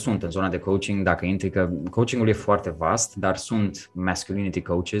pentru că sunt în zona de coaching, dacă intri, că coachingul e foarte vast, dar sunt masculinity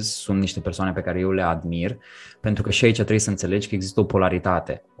coaches, sunt niște persoane pe care eu le admir, pentru că și aici trebuie să înțelegi că există o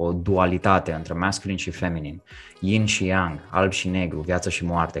polaritate, o dualitate între masculin și feminin, yin și yang, alb și negru, viață și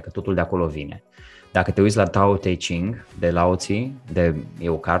moarte, că totul de acolo vine. Dacă te uiți la Tao Te Ching de Lao Tzu, e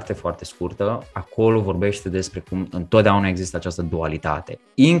o carte foarte scurtă, acolo vorbește despre cum întotdeauna există această dualitate,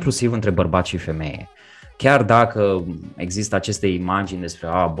 inclusiv între bărbat și femeie. Chiar dacă există aceste imagini despre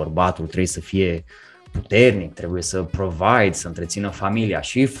bărbatul trebuie să fie puternic, trebuie să provide, să întrețină familia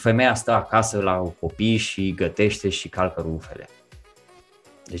și femeia stă acasă la copii și gătește și calcă rufele.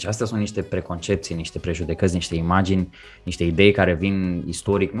 Deci astea sunt niște preconcepții, niște prejudecăți, niște imagini, niște idei care vin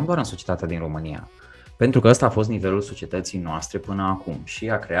istoric, nu doar în societatea din România. Pentru că ăsta a fost nivelul societății noastre până acum și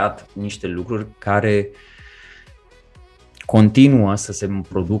a creat niște lucruri care continuă să se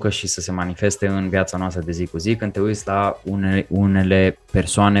producă și să se manifeste în viața noastră de zi cu zi când te uiți la unele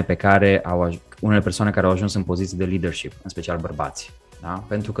persoane care au ajuns în poziții de leadership, în special bărbați. Da?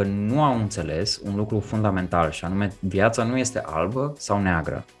 Pentru că nu au înțeles un lucru fundamental și anume viața nu este albă sau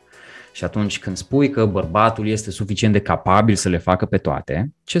neagră. Și atunci când spui că bărbatul este suficient de capabil să le facă pe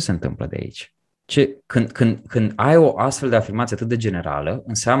toate, ce se întâmplă de aici? Când ai o astfel de afirmație atât de generală,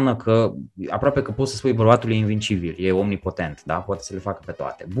 înseamnă că aproape că poți să spui bărbatul e invincibil, e omnipotent, da? Poate să le facă pe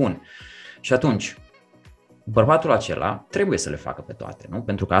toate. Bun. Și bărbatul acela trebuie să le facă pe toate, nu?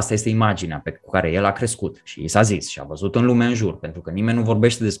 Pentru că asta este imaginea cu care el a crescut și i s-a zis și a văzut în lume în jur, pentru că nimeni nu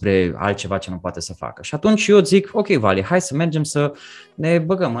vorbește despre altceva ce nu poate să facă. Și atunci eu zic, ok, Vali, hai să mergem să ne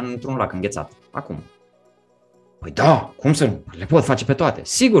băgăm într-un lac înghețat, acum. Păi da, cum să nu? Le pot face pe toate?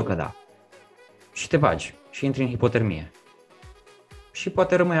 Sigur că da. Și te bagi și intri în hipotermie. Și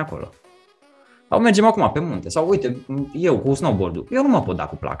poate rămâi acolo. Sau mergem acum pe munte. Sau uite, eu cu snowboard-ul, eu nu mă pot da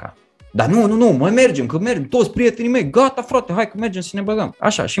cu placa. Dar nu, mai mergem, că mergem, toți prietenii mei, gata frate, hai că mergem să ne băgăm.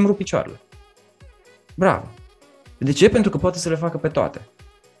 Așa, și îmi rup picioarele. Bravo. De ce? Pentru că poate să le facă pe toate.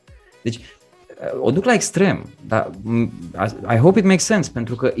 Deci, o duc la extrem, dar I hope it makes sense,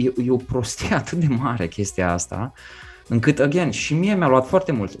 pentru că e o prostie atât de mare chestia asta, încât, again, și mie mi-a luat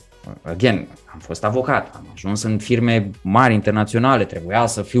foarte mult. Again, am fost avocat, am ajuns în firme mari internaționale, trebuia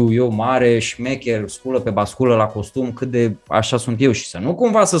să fiu eu mare, șmecher, sculă pe basculă la costum, cât de așa sunt eu și să nu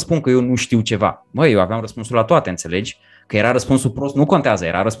cumva să spun că eu nu știu ceva. Măi, eu aveam răspunsul la toate, înțelegi? Că era răspunsul prost, nu contează,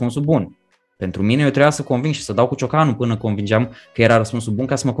 era răspunsul bun. Pentru mine eu trebuia să conving și să dau cu ciocanul până convingeam că era răspunsul bun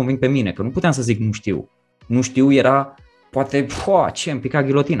ca să mă conving pe mine, că nu puteam să zic nu știu. Nu știu era, poate, îmi pica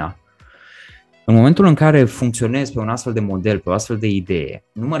ghilotina. În momentul în care funcționezi pe un astfel de model, pe o astfel de idee,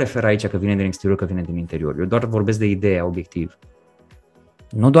 nu mă refer aici că vine din exterior, că vine din interior, eu doar vorbesc de ideea obiectiv.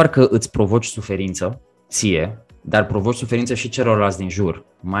 Nu doar că îți provoci suferință, ție, dar provoci suferință și celorlalți din jur.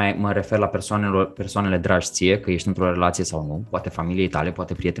 Mă refer la persoanele dragi ție, că ești într-o relație sau nu, poate familiei tale,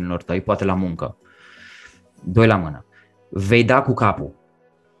 poate prietenilor tăi, poate la muncă. Doi la mână. Vei da cu capul.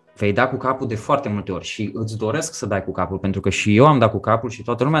 Vei da cu capul de foarte multe ori și îți doresc să dai cu capul, pentru că și eu am dat cu capul și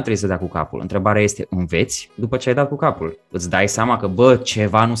toată lumea trebuie să dea cu capul. Întrebarea este, înveți după ce ai dat cu capul? Îți dai seama că,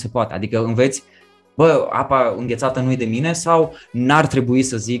 ceva nu se poate, adică înveți, apa înghețată nu-i de mine sau n-ar trebui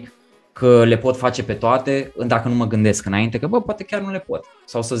să zic că le pot face pe toate dacă nu mă gândesc înainte, că poate chiar nu le pot.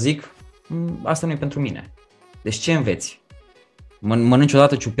 Sau să zic, asta nu e pentru mine. Deci ce înveți? Mănânci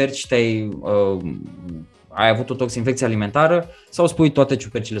odată ciuperci, ai avut o toxinfecție alimentară sau spui toate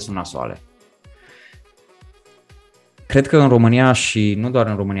ciupercile sunt nasoale? Cred că în România și nu doar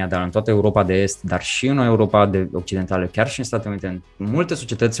în România, dar în toată Europa de Est, dar și în Europa de occidentală, chiar și în Statele Unite, în multe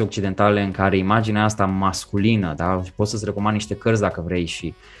societăți occidentale în care imaginea asta masculină, da? Poți să-ți recomand niște cărți dacă vrei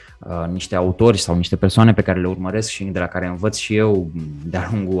și niște autori sau niște persoane pe care le urmăresc și de la care învăț și eu de-a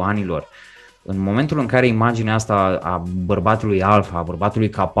lungul anilor. În momentul în care imaginea asta a bărbatului alfa, a bărbatului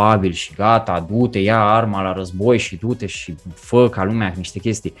capabil și gata, du-te, ia arma la război și du-te și fă ca lumea niște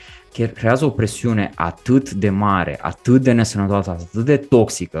chestii, creează o presiune atât de mare, atât de nesănătoasă, atât de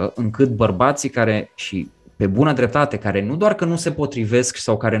toxică, încât bărbații care, și pe bună dreptate, care nu doar că nu se potrivesc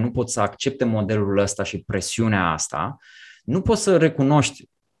sau care nu pot să accepte modelul ăsta și presiunea asta, nu poți să recunoști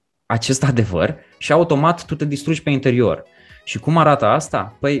acest adevăr și automat tu te distrugi pe interior. Și cum arată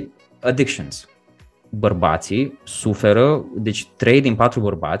asta? Păi, addictions. Bărbații suferă, deci 3 din 4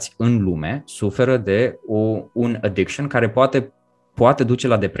 bărbați în lume suferă de un addiction care poate duce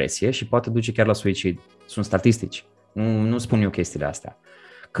la depresie și poate duce chiar la suicid. Sunt statistici. Nu spun eu chestiile astea.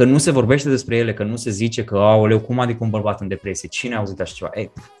 Că nu se vorbește despre ele, că nu se zice că, aoleu, cum adică un bărbat în depresie? Cine a auzit așa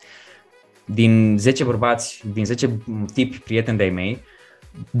ceva? Din 10 bărbați, din 10 tipi prieteni de-ai mei,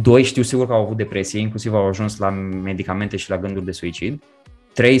 2 știu sigur că au avut depresie, inclusiv au ajuns la medicamente și la gânduri de suicid.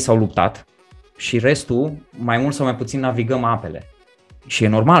 3 s-au luptat și restul, mai mult sau mai puțin, navigăm apele. Și e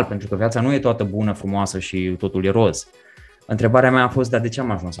normal, pentru că viața nu e toată bună, frumoasă și totul e roz. Întrebarea mea a fost, dar de ce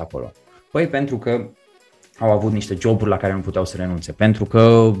am ajuns acolo? Păi pentru că au avut niște joburi la care nu puteau să renunțe, pentru că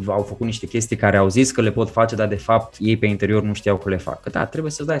au făcut niște chestii care au zis că le pot face, dar de fapt ei pe interior nu știau că le fac. Că da,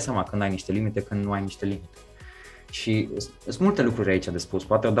 trebuie să-ți dai seama când ai niște limite, când nu ai niște limite. Și sunt multe lucruri aici de spus,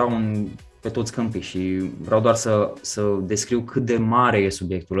 poate o dau pe toți câmpii și vreau doar să descriu cât de mare e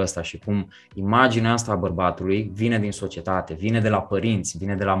subiectul ăsta și cum imaginea asta a bărbatului vine din societate, vine de la părinți,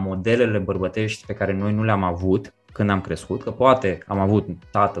 vine de la modelele bărbătești pe care noi nu le-am avut când am crescut, că poate am avut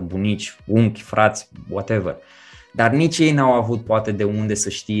tată, bunici, unchi, frați, whatever, dar nici ei n-au avut poate de unde să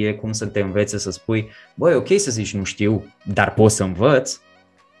știe, cum să te învețe să spui, băi, ok să zici nu știu, dar pot să învăț.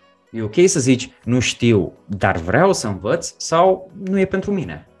 E ok să zici, nu știu, dar vreau să învăț sau nu e pentru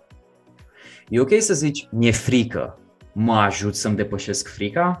mine. E ok să zici, mi-e frică, mă ajut să-mi depășesc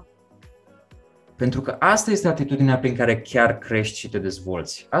frica? Pentru că asta este atitudinea prin care chiar crești și te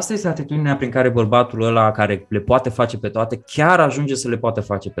dezvolți. Asta este atitudinea prin care bărbatul ăla care le poate face pe toate, chiar ajunge să le poată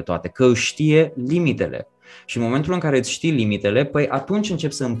face pe toate, că își știe limitele. Și în momentul în care îți știi limitele, păi atunci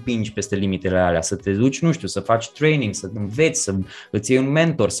începi să împingi peste limitele alea, să te duci, nu știu, să faci training, să înveți, să îți iei un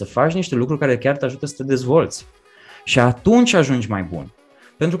mentor, să faci niște lucruri care chiar te ajută să te dezvolți. Și atunci ajungi mai bun.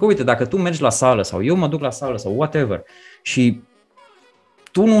 Pentru că, uite, dacă tu mergi la sală sau eu mă duc la sală sau whatever și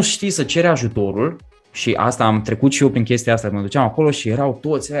tu nu știi să ceri ajutorul, și asta am trecut și eu prin chestia asta, mă duceam acolo și erau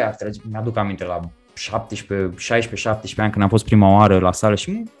toți aia, mi-aduc aminte la 16-17 ani când am fost prima oară la sală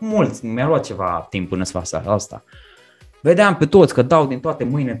și mult, mi-a luat ceva timp până să fac asta. Vedeam pe toți că dau din toate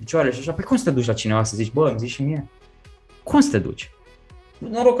mâinile, picioarele și așa, păi cum să te duci la cineva să zici, îmi zici și mie? Cum să te duci?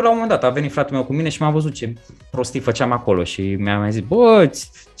 Noroc că la un moment dat a venit fratele meu cu mine și m-a văzut ce prostii făceam acolo și mi-a mai zis,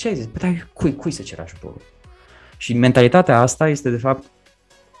 ce ai zis? Păi cui să ceri ajutorul? Și mentalitatea asta este de fapt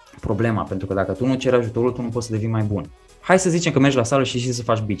problema, pentru că dacă tu nu ceri ajutorul, tu nu poți să devii mai bun. Hai să zicem că mergi la sală și știi să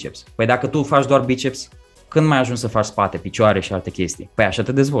faci biceps. Păi dacă tu faci doar biceps, când mai ajungi să faci spate, picioare și alte chestii? Păi așa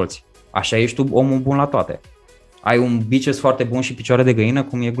te dezvolți. Așa ești tu omul bun la toate. Ai un biceps foarte bun și picioare de găină,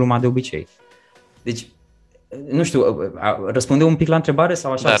 cum e gluma de obicei. Deci, nu știu, răspunde un pic la întrebare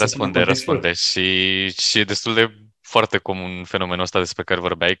sau așa? Da, răspunde. Și e destul de foarte comun fenomenul ăsta despre care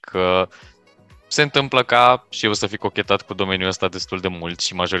vorbeai, că se întâmplă ca și eu să fi cochetat cu domeniul ăsta destul de mult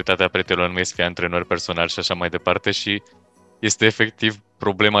și majoritatea prietenilor mei să fie antrenori personali și așa mai departe și este efectiv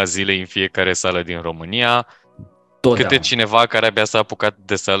problema zilei în fiecare sală din România. Câte cineva care abia s-a apucat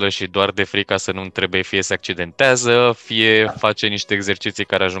de sală și doar de frica să nu trebuie, fie se accidentează, fie face niște exerciții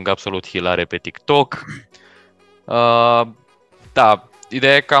care ajung absolut hilare pe TikTok. Da,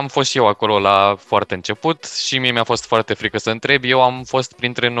 ideea e că am fost și eu acolo la foarte început și mie mi-a fost foarte frică să întreb. Eu am fost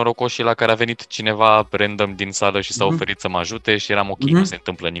printre norocoșii la care a venit cineva random din sală și s-a oferit să mă ajute și eram ok, nu se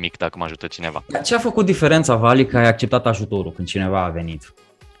întâmplă nimic dacă mă ajută cineva. Ce a făcut diferența, Vali, că ai acceptat ajutorul când cineva a venit?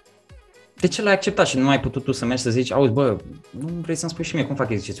 De ce l-ai acceptat și nu ai putut tu să mergi să zici, auzi, bă, nu vrei să-mi spui și mie cum fac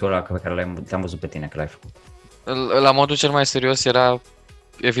exercițiul ăla pe care te-am văzut pe tine că l-ai făcut? La modul cel mai serios era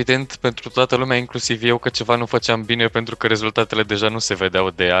evident pentru toată lumea, inclusiv eu, că ceva nu făceam bine pentru că rezultatele deja nu se vedeau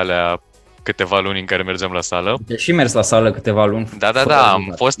de alea câteva luni în care mergeam la sală. Și mers la sală câteva luni. Da,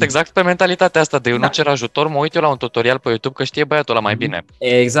 am fost exact pe mentalitatea asta de eu nu cer ajutor, mă uit eu la un tutorial pe YouTube că știe băiatul ăla mai bine.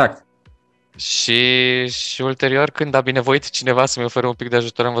 Exact. Și ulterior, când a binevoit cineva să-mi ofere un pic de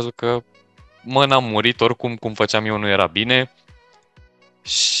ajutor, am văzut că n-am murit, oricum cum făceam eu nu era bine.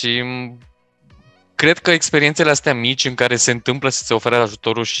 Și cred că experiențele astea mici în care se întâmplă să se ofere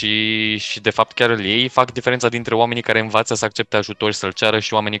ajutorul și de fapt chiar îl iei, fac diferența dintre oamenii care învață să accepte ajutor și să-l ceară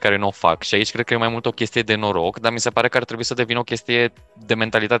și oamenii care nu o fac. Și aici cred că e mai mult o chestie de noroc, dar mi se pare că ar trebui să devină o chestie de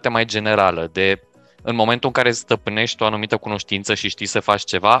mentalitate mai generală, de în momentul în care stăpânești o anumită cunoștință și știi să faci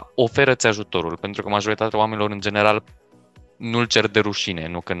ceva, oferă-ți ajutorul, pentru că majoritatea oamenilor în general nu-l cer de rușine,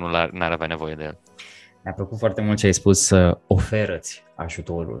 nu că n-ar avea nevoie de el. Mi-a plăcut foarte mult ce ai spus, oferă-ți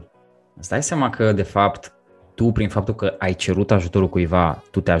ajutorul. Îți dai seama că, de fapt, tu, prin faptul că ai cerut ajutorul cuiva,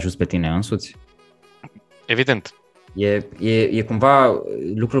 tu te ajuți pe tine însuți? Evident. E cumva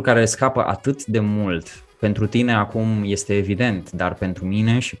lucrul care scapă atât de mult. Pentru tine acum este evident, dar pentru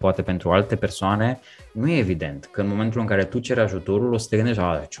mine și poate pentru alte persoane nu e evident. Că în momentul în care tu ceri ajutorul, o să te gândești,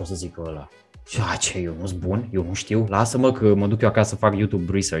 ce o să zic ăla? Ce, eu nu-s bun? Eu nu știu? Lasă-mă că mă duc eu acasă să fac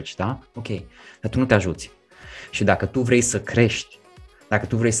YouTube research, da? Ok, dar tu nu te ajuți. Și dacă tu vrei să crești, dacă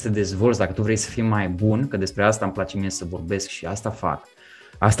tu vrei să te dezvolți, dacă tu vrei să fii mai bun, că despre asta îmi place mie să vorbesc și asta fac.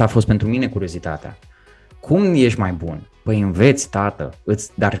 Asta a fost pentru mine curiozitatea. Cum ești mai bun? Păi înveți, tată,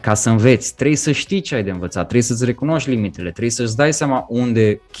 dar ca să înveți trebuie să știi ce ai de învățat, trebuie să-ți recunoști limitele, trebuie să-ți dai seama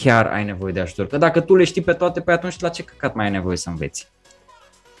unde chiar ai nevoie de ajutor. Că dacă tu le știi pe toate, pe atunci la ce căcat mai ai nevoie să înveți?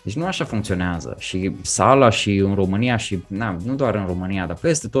 Deci nu așa funcționează și sala și în România și nu doar în România, dar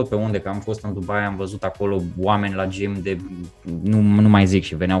peste tot pe unde, că am fost în Dubai, am văzut acolo oameni la gym de, nu mai zic,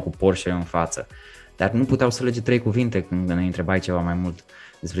 și veneau cu Porsche în față, dar nu puteau să lege 3 cuvinte când ne întrebai ceva mai mult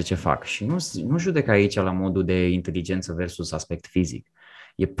despre ce fac. Și nu judec aici la modul de inteligență versus aspect fizic.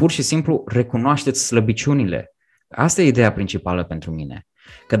 E pur și simplu recunoașteți slăbiciunile. Asta e ideea principală pentru mine.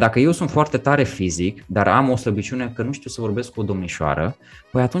 Că dacă eu sunt foarte tare fizic, dar am o slăbiciune că nu știu să vorbesc cu o domnișoară,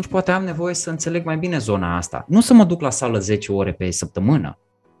 păi atunci poate am nevoie să înțeleg mai bine zona asta. Nu să mă duc la sală 10 ore pe săptămână.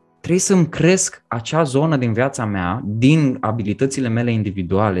 Trebuie să-mi cresc acea zonă din viața mea, din abilitățile mele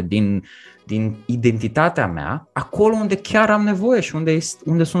individuale, din identitatea mea, acolo unde chiar am nevoie și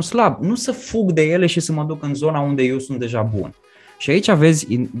unde sunt slab. Nu să fug de ele și să mă duc în zona unde eu sunt deja bun. Și aici vezi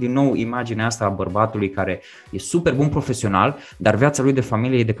din nou imaginea asta a bărbatului care e super bun profesional, dar viața lui de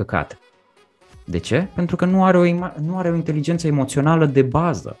familie e de căcat. De ce? Pentru că nu are o inteligență emoțională de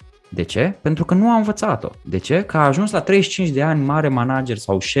bază. De ce? Pentru că nu a învățat-o. De ce? Că a ajuns la 35 de ani mare manager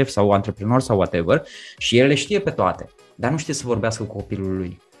sau șef sau antreprenor sau whatever și el le știe pe toate, dar nu știe să vorbească cu copilul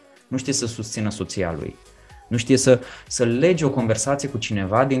lui, nu știe să susțină soția lui, nu știe să lege o conversație cu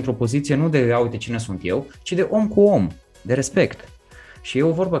cineva dintr-o poziție nu de uite cine sunt eu, ci de om cu om, de respect. Și e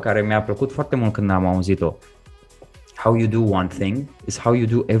o vorbă care mi-a plăcut foarte mult când am auzit-o. How you do one thing is how you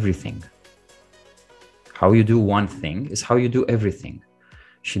do everything. How you do one thing is how you do everything.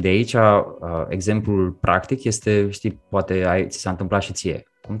 Și de aici exemplul practic este, știi, poate ți s-a întâmplat și ție.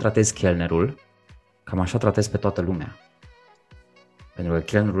 Cum tratezi chelnerul, cam așa tratezi pe toată lumea. Pentru că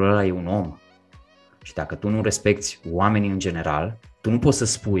chelnerul ăla e un om. Și dacă tu nu respecti oamenii în general, tu nu poți să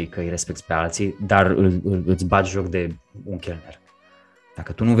spui că îi respecti pe alții, dar îți bagi joc de un chelner.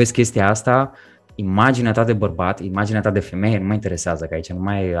 Dacă tu nu vezi chestia asta, imaginea ta de bărbat, imaginea ta de femeie nu mă interesează, că aici nu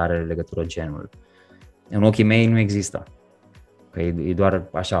mai are legătură genul. În ochii mei nu există. Că e doar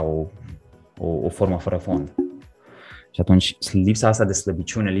așa o formă fără fond. Și atunci lipsa asta de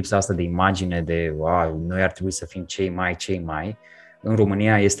slăbiciune, lipsa asta de imagine de noi ar trebui să fim cei mai, în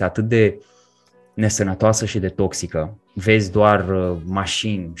România este atât de nesănătoasă și de toxică. Vezi doar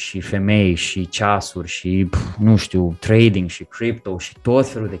mașini și femei și ceasuri și, nu știu, trading și crypto și tot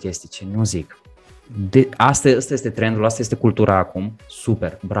felul de chestii, ce nu zic. Asta este trendul, asta este cultura acum,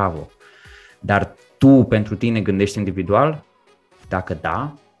 super, bravo. Dar tu, pentru tine, gândești individual? Dacă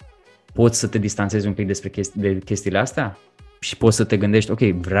da, poți să te distanțezi un pic de chestiile astea? Și poți să te gândești, ok,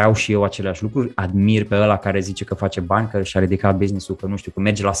 vreau și eu aceleași lucruri, admir pe ăla care zice că face bani, că și-a ridicat business-ul, că nu știu, că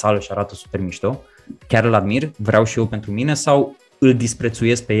merge la sală și arată super mișto, chiar îl admir, vreau și eu pentru mine sau îl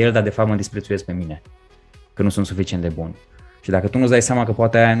disprețuiesc pe el, dar de fapt mă disprețuiesc pe mine, că nu sunt suficient de bun. Și dacă tu nu-ți dai seama că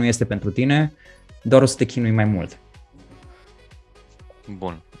poate aia nu este pentru tine, doar o să te chinui mai mult.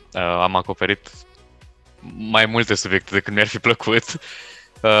 Bun, am acoperit mai multe subiecte decât mi-ar fi plăcut.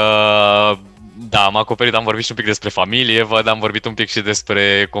 Da, am acoperit, am vorbit și un pic despre familie, am vorbit un pic și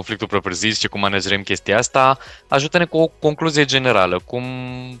despre conflictul propriu-zis și cum managerăm chestia asta. Ajută-ne cu o concluzie generală.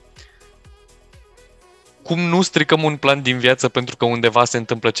 Cum nu stricăm un plan din viață pentru că undeva se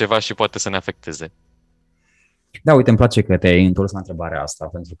întâmplă ceva și poate să ne afecteze? Da, uite, îmi place că te-ai întors la întrebarea asta,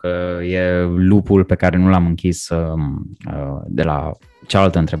 pentru că e loopul pe care nu l-am închis de la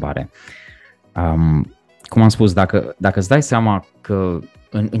cealaltă întrebare. Cum am spus, dacă îți dai seama că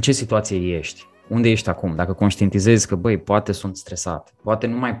în ce situație ești, unde ești acum, dacă conștientizezi că, băi, poate sunt stresat, poate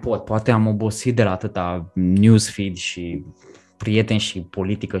nu mai pot, poate am obosit de la atâta newsfeed și prieteni și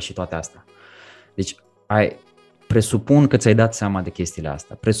politică și toate astea. Deci, presupun că ți-ai dat seama de chestiile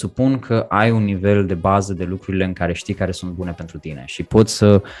astea, presupun că ai un nivel de bază de lucrurile în care știi care sunt bune pentru tine și poți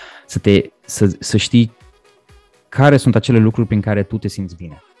să știi care sunt acele lucruri prin care tu te simți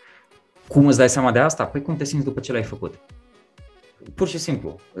bine. Cum îți dai seama de asta? Păi cum te simți după ce l-ai făcut? Pur și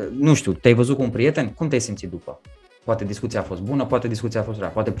simplu. Nu știu, te-ai văzut cu un prieten? Cum te-ai simțit după? Poate discuția a fost bună, poate discuția a fost rea,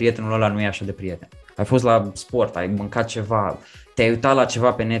 poate prietenul ăla nu e așa de prieten. Ai fost la sport, ai mâncat ceva, te-ai uitat la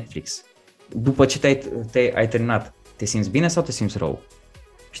ceva pe Netflix. După ce ai terminat, te simți bine sau te simți rău?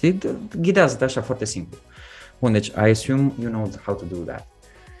 Știi? Ghidează-te așa foarte simplu. Bun, deci I assume you know how to do that.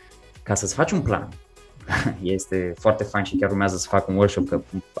 Ca să-ți faci un plan, este foarte fain și chiar urmează să fac un workshop, că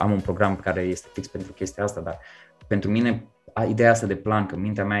am un program care este fix pentru chestia asta, dar pentru mine ideea asta de plan, că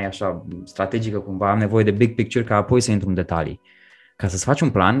mintea mea e așa strategică cumva, am nevoie de big picture ca apoi să intru în detalii. Ca să-ți faci un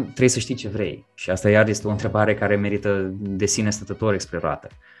plan, trebuie să știi ce vrei. Și asta iar este o întrebare care merită de sine stătător explorată.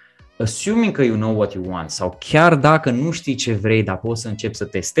 Assuming că you know what you want sau chiar dacă nu știi ce vrei, dar poți să începi să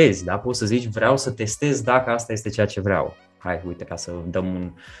testezi, da? Poți să zici vreau să testez dacă asta este ceea ce vreau. Hai, uite, ca să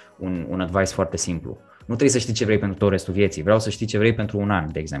dăm un advice foarte simplu. Nu trebuie să știi ce vrei pentru tot restul vieții, vreau să știi ce vrei pentru un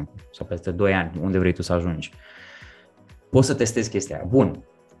an, de exemplu, sau peste 2 ani, unde vrei tu să ajungi. Poți să testezi chestia aia. Bun,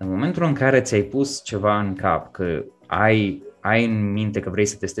 în momentul în care ți-ai pus ceva în cap, că ai în minte că vrei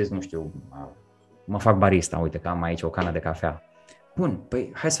să testezi, nu știu, mă fac barista, uite că am aici o cană de cafea. Bun,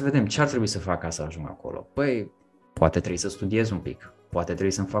 păi hai să vedem ce ar trebui să fac ca să ajung acolo. Păi poate trebuie să studiez un pic, poate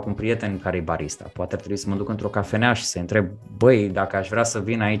trebuie să-mi fac un prieten care e barista, poate ar trebui să mă duc într-o cafenea și să întreb, băi, dacă aș vrea să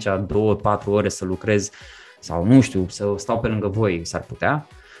vin aici 2-4 ore să lucrez sau nu știu, să stau pe lângă voi, s-ar putea?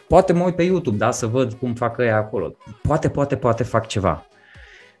 Poate mă uit pe YouTube, da, să văd cum fac ăia acolo. Poate fac ceva.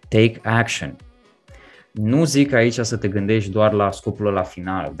 Take action. Nu zic aici să te gândești doar la scopul ăla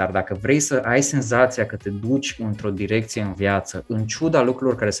final, dar dacă vrei să ai senzația că te duci într-o direcție în viață, în ciuda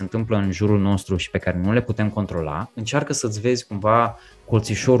lucrurilor care se întâmplă în jurul nostru și pe care nu le putem controla, încearcă să-ți vezi cumva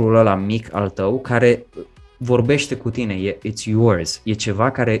colțișorul ăla mic al tău care vorbește cu tine, it's yours, e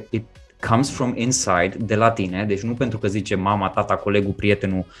ceva care comes from inside, de la tine, deci nu pentru că zice mama, tata, colegul,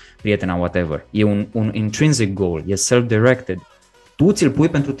 prietenul, prietena, whatever. E un intrinsic goal, e self-directed. Tu ți-l pui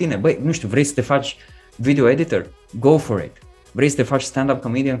pentru tine. Băi, nu știu, vrei să te faci video editor? Go for it. Vrei să te faci stand-up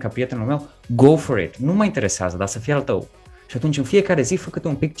comedian ca prietenul meu? Go for it. Nu mă interesează, dar să fie al tău. Și atunci în fiecare zi fă câte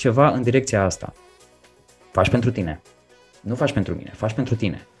un pic ceva în direcția asta. Faci pentru tine. Nu faci pentru mine, faci pentru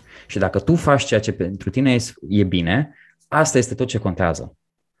tine. Și dacă tu faci ceea ce pentru tine e bine, asta este tot ce contează.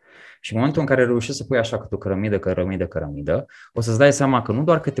 Și în momentul în care reușești să pui așa cât o cărămidă, o să-ți dai seama că nu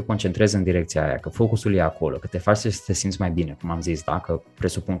doar că te concentrezi în direcția aia, că focusul e acolo, că te face să te simți mai bine, cum am zis, da? Că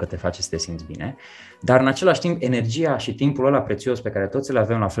presupun că te face să te simți bine, dar în același timp energia și timpul ăla prețios pe care toți le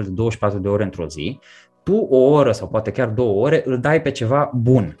avem la fel de 24 de ore într-o zi, tu o oră sau poate chiar 2 ore îl dai pe ceva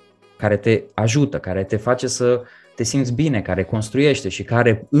bun, care te ajută, care te face să te simți bine, care construiește și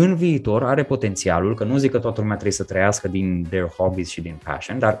care în viitor are potențialul, că nu zic că toată lumea trebuie să trăiască din their hobbies și din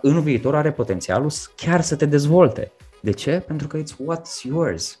passion, dar în viitor are potențialul chiar să te dezvolte. De ce? Pentru că it's what's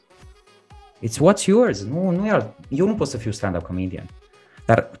yours. It's what's yours. Nu e alt. Eu nu pot să fiu stand-up comedian.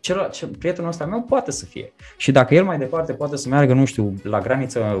 Dar prietenul ăsta meu poate să fie. Și dacă el mai departe poate să meargă, nu știu, la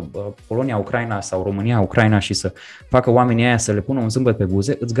graniță Polonia-Ucraina sau România-Ucraina și să facă oamenii aia să le pună un zâmbet pe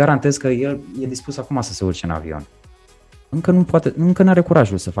buze, îți garantez că el e dispus acum să se urce în avion. Încă nu are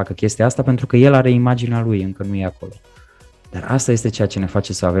curajul să facă chestia asta pentru că el are imaginea lui, încă nu e acolo. Dar asta este ceea ce ne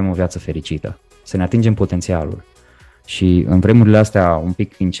face să avem o viață fericită, să ne atingem potențialul. Și în vremurile astea un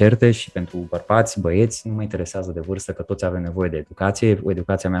pic incerte și pentru bărbați, băieți, nu mă interesează de vârstă, că toți avem nevoie de educație.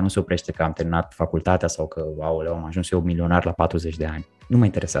 Educația mea nu se oprește că am terminat facultatea sau că, aoleu, am ajuns eu milionar la 40 de ani. Nu mă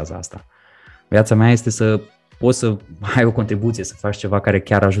interesează asta. Viața mea este să poți să ai o contribuție, să faci ceva care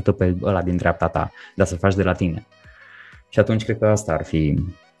chiar ajută pe ăla din dreapta ta, dar să faci de la tine. Și atunci cred că asta ar fi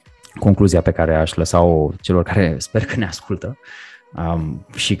concluzia pe care aș lăsa-o celor care sper că ne ascultă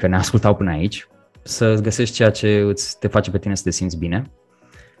și că ne ascultau până aici, să găsești ceea ce te face pe tine să te simți bine,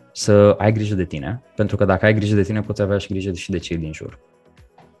 să ai grijă de tine, pentru că dacă ai grijă de tine, poți avea și grijă și de cei din jur.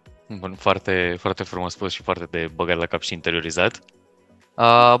 Bun, foarte, foarte frumos spus și foarte de băgat la cap și interiorizat.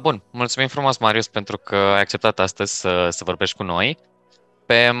 Bun, mulțumim frumos, Marius, pentru că ai acceptat astăzi să vorbești cu noi.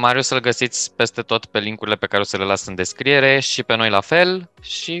 Pe Marius îl găsiți peste tot pe linkurile pe care o să le las în descriere și pe noi la fel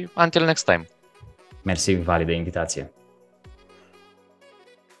și until next time. Mersi, Vali, de invitație.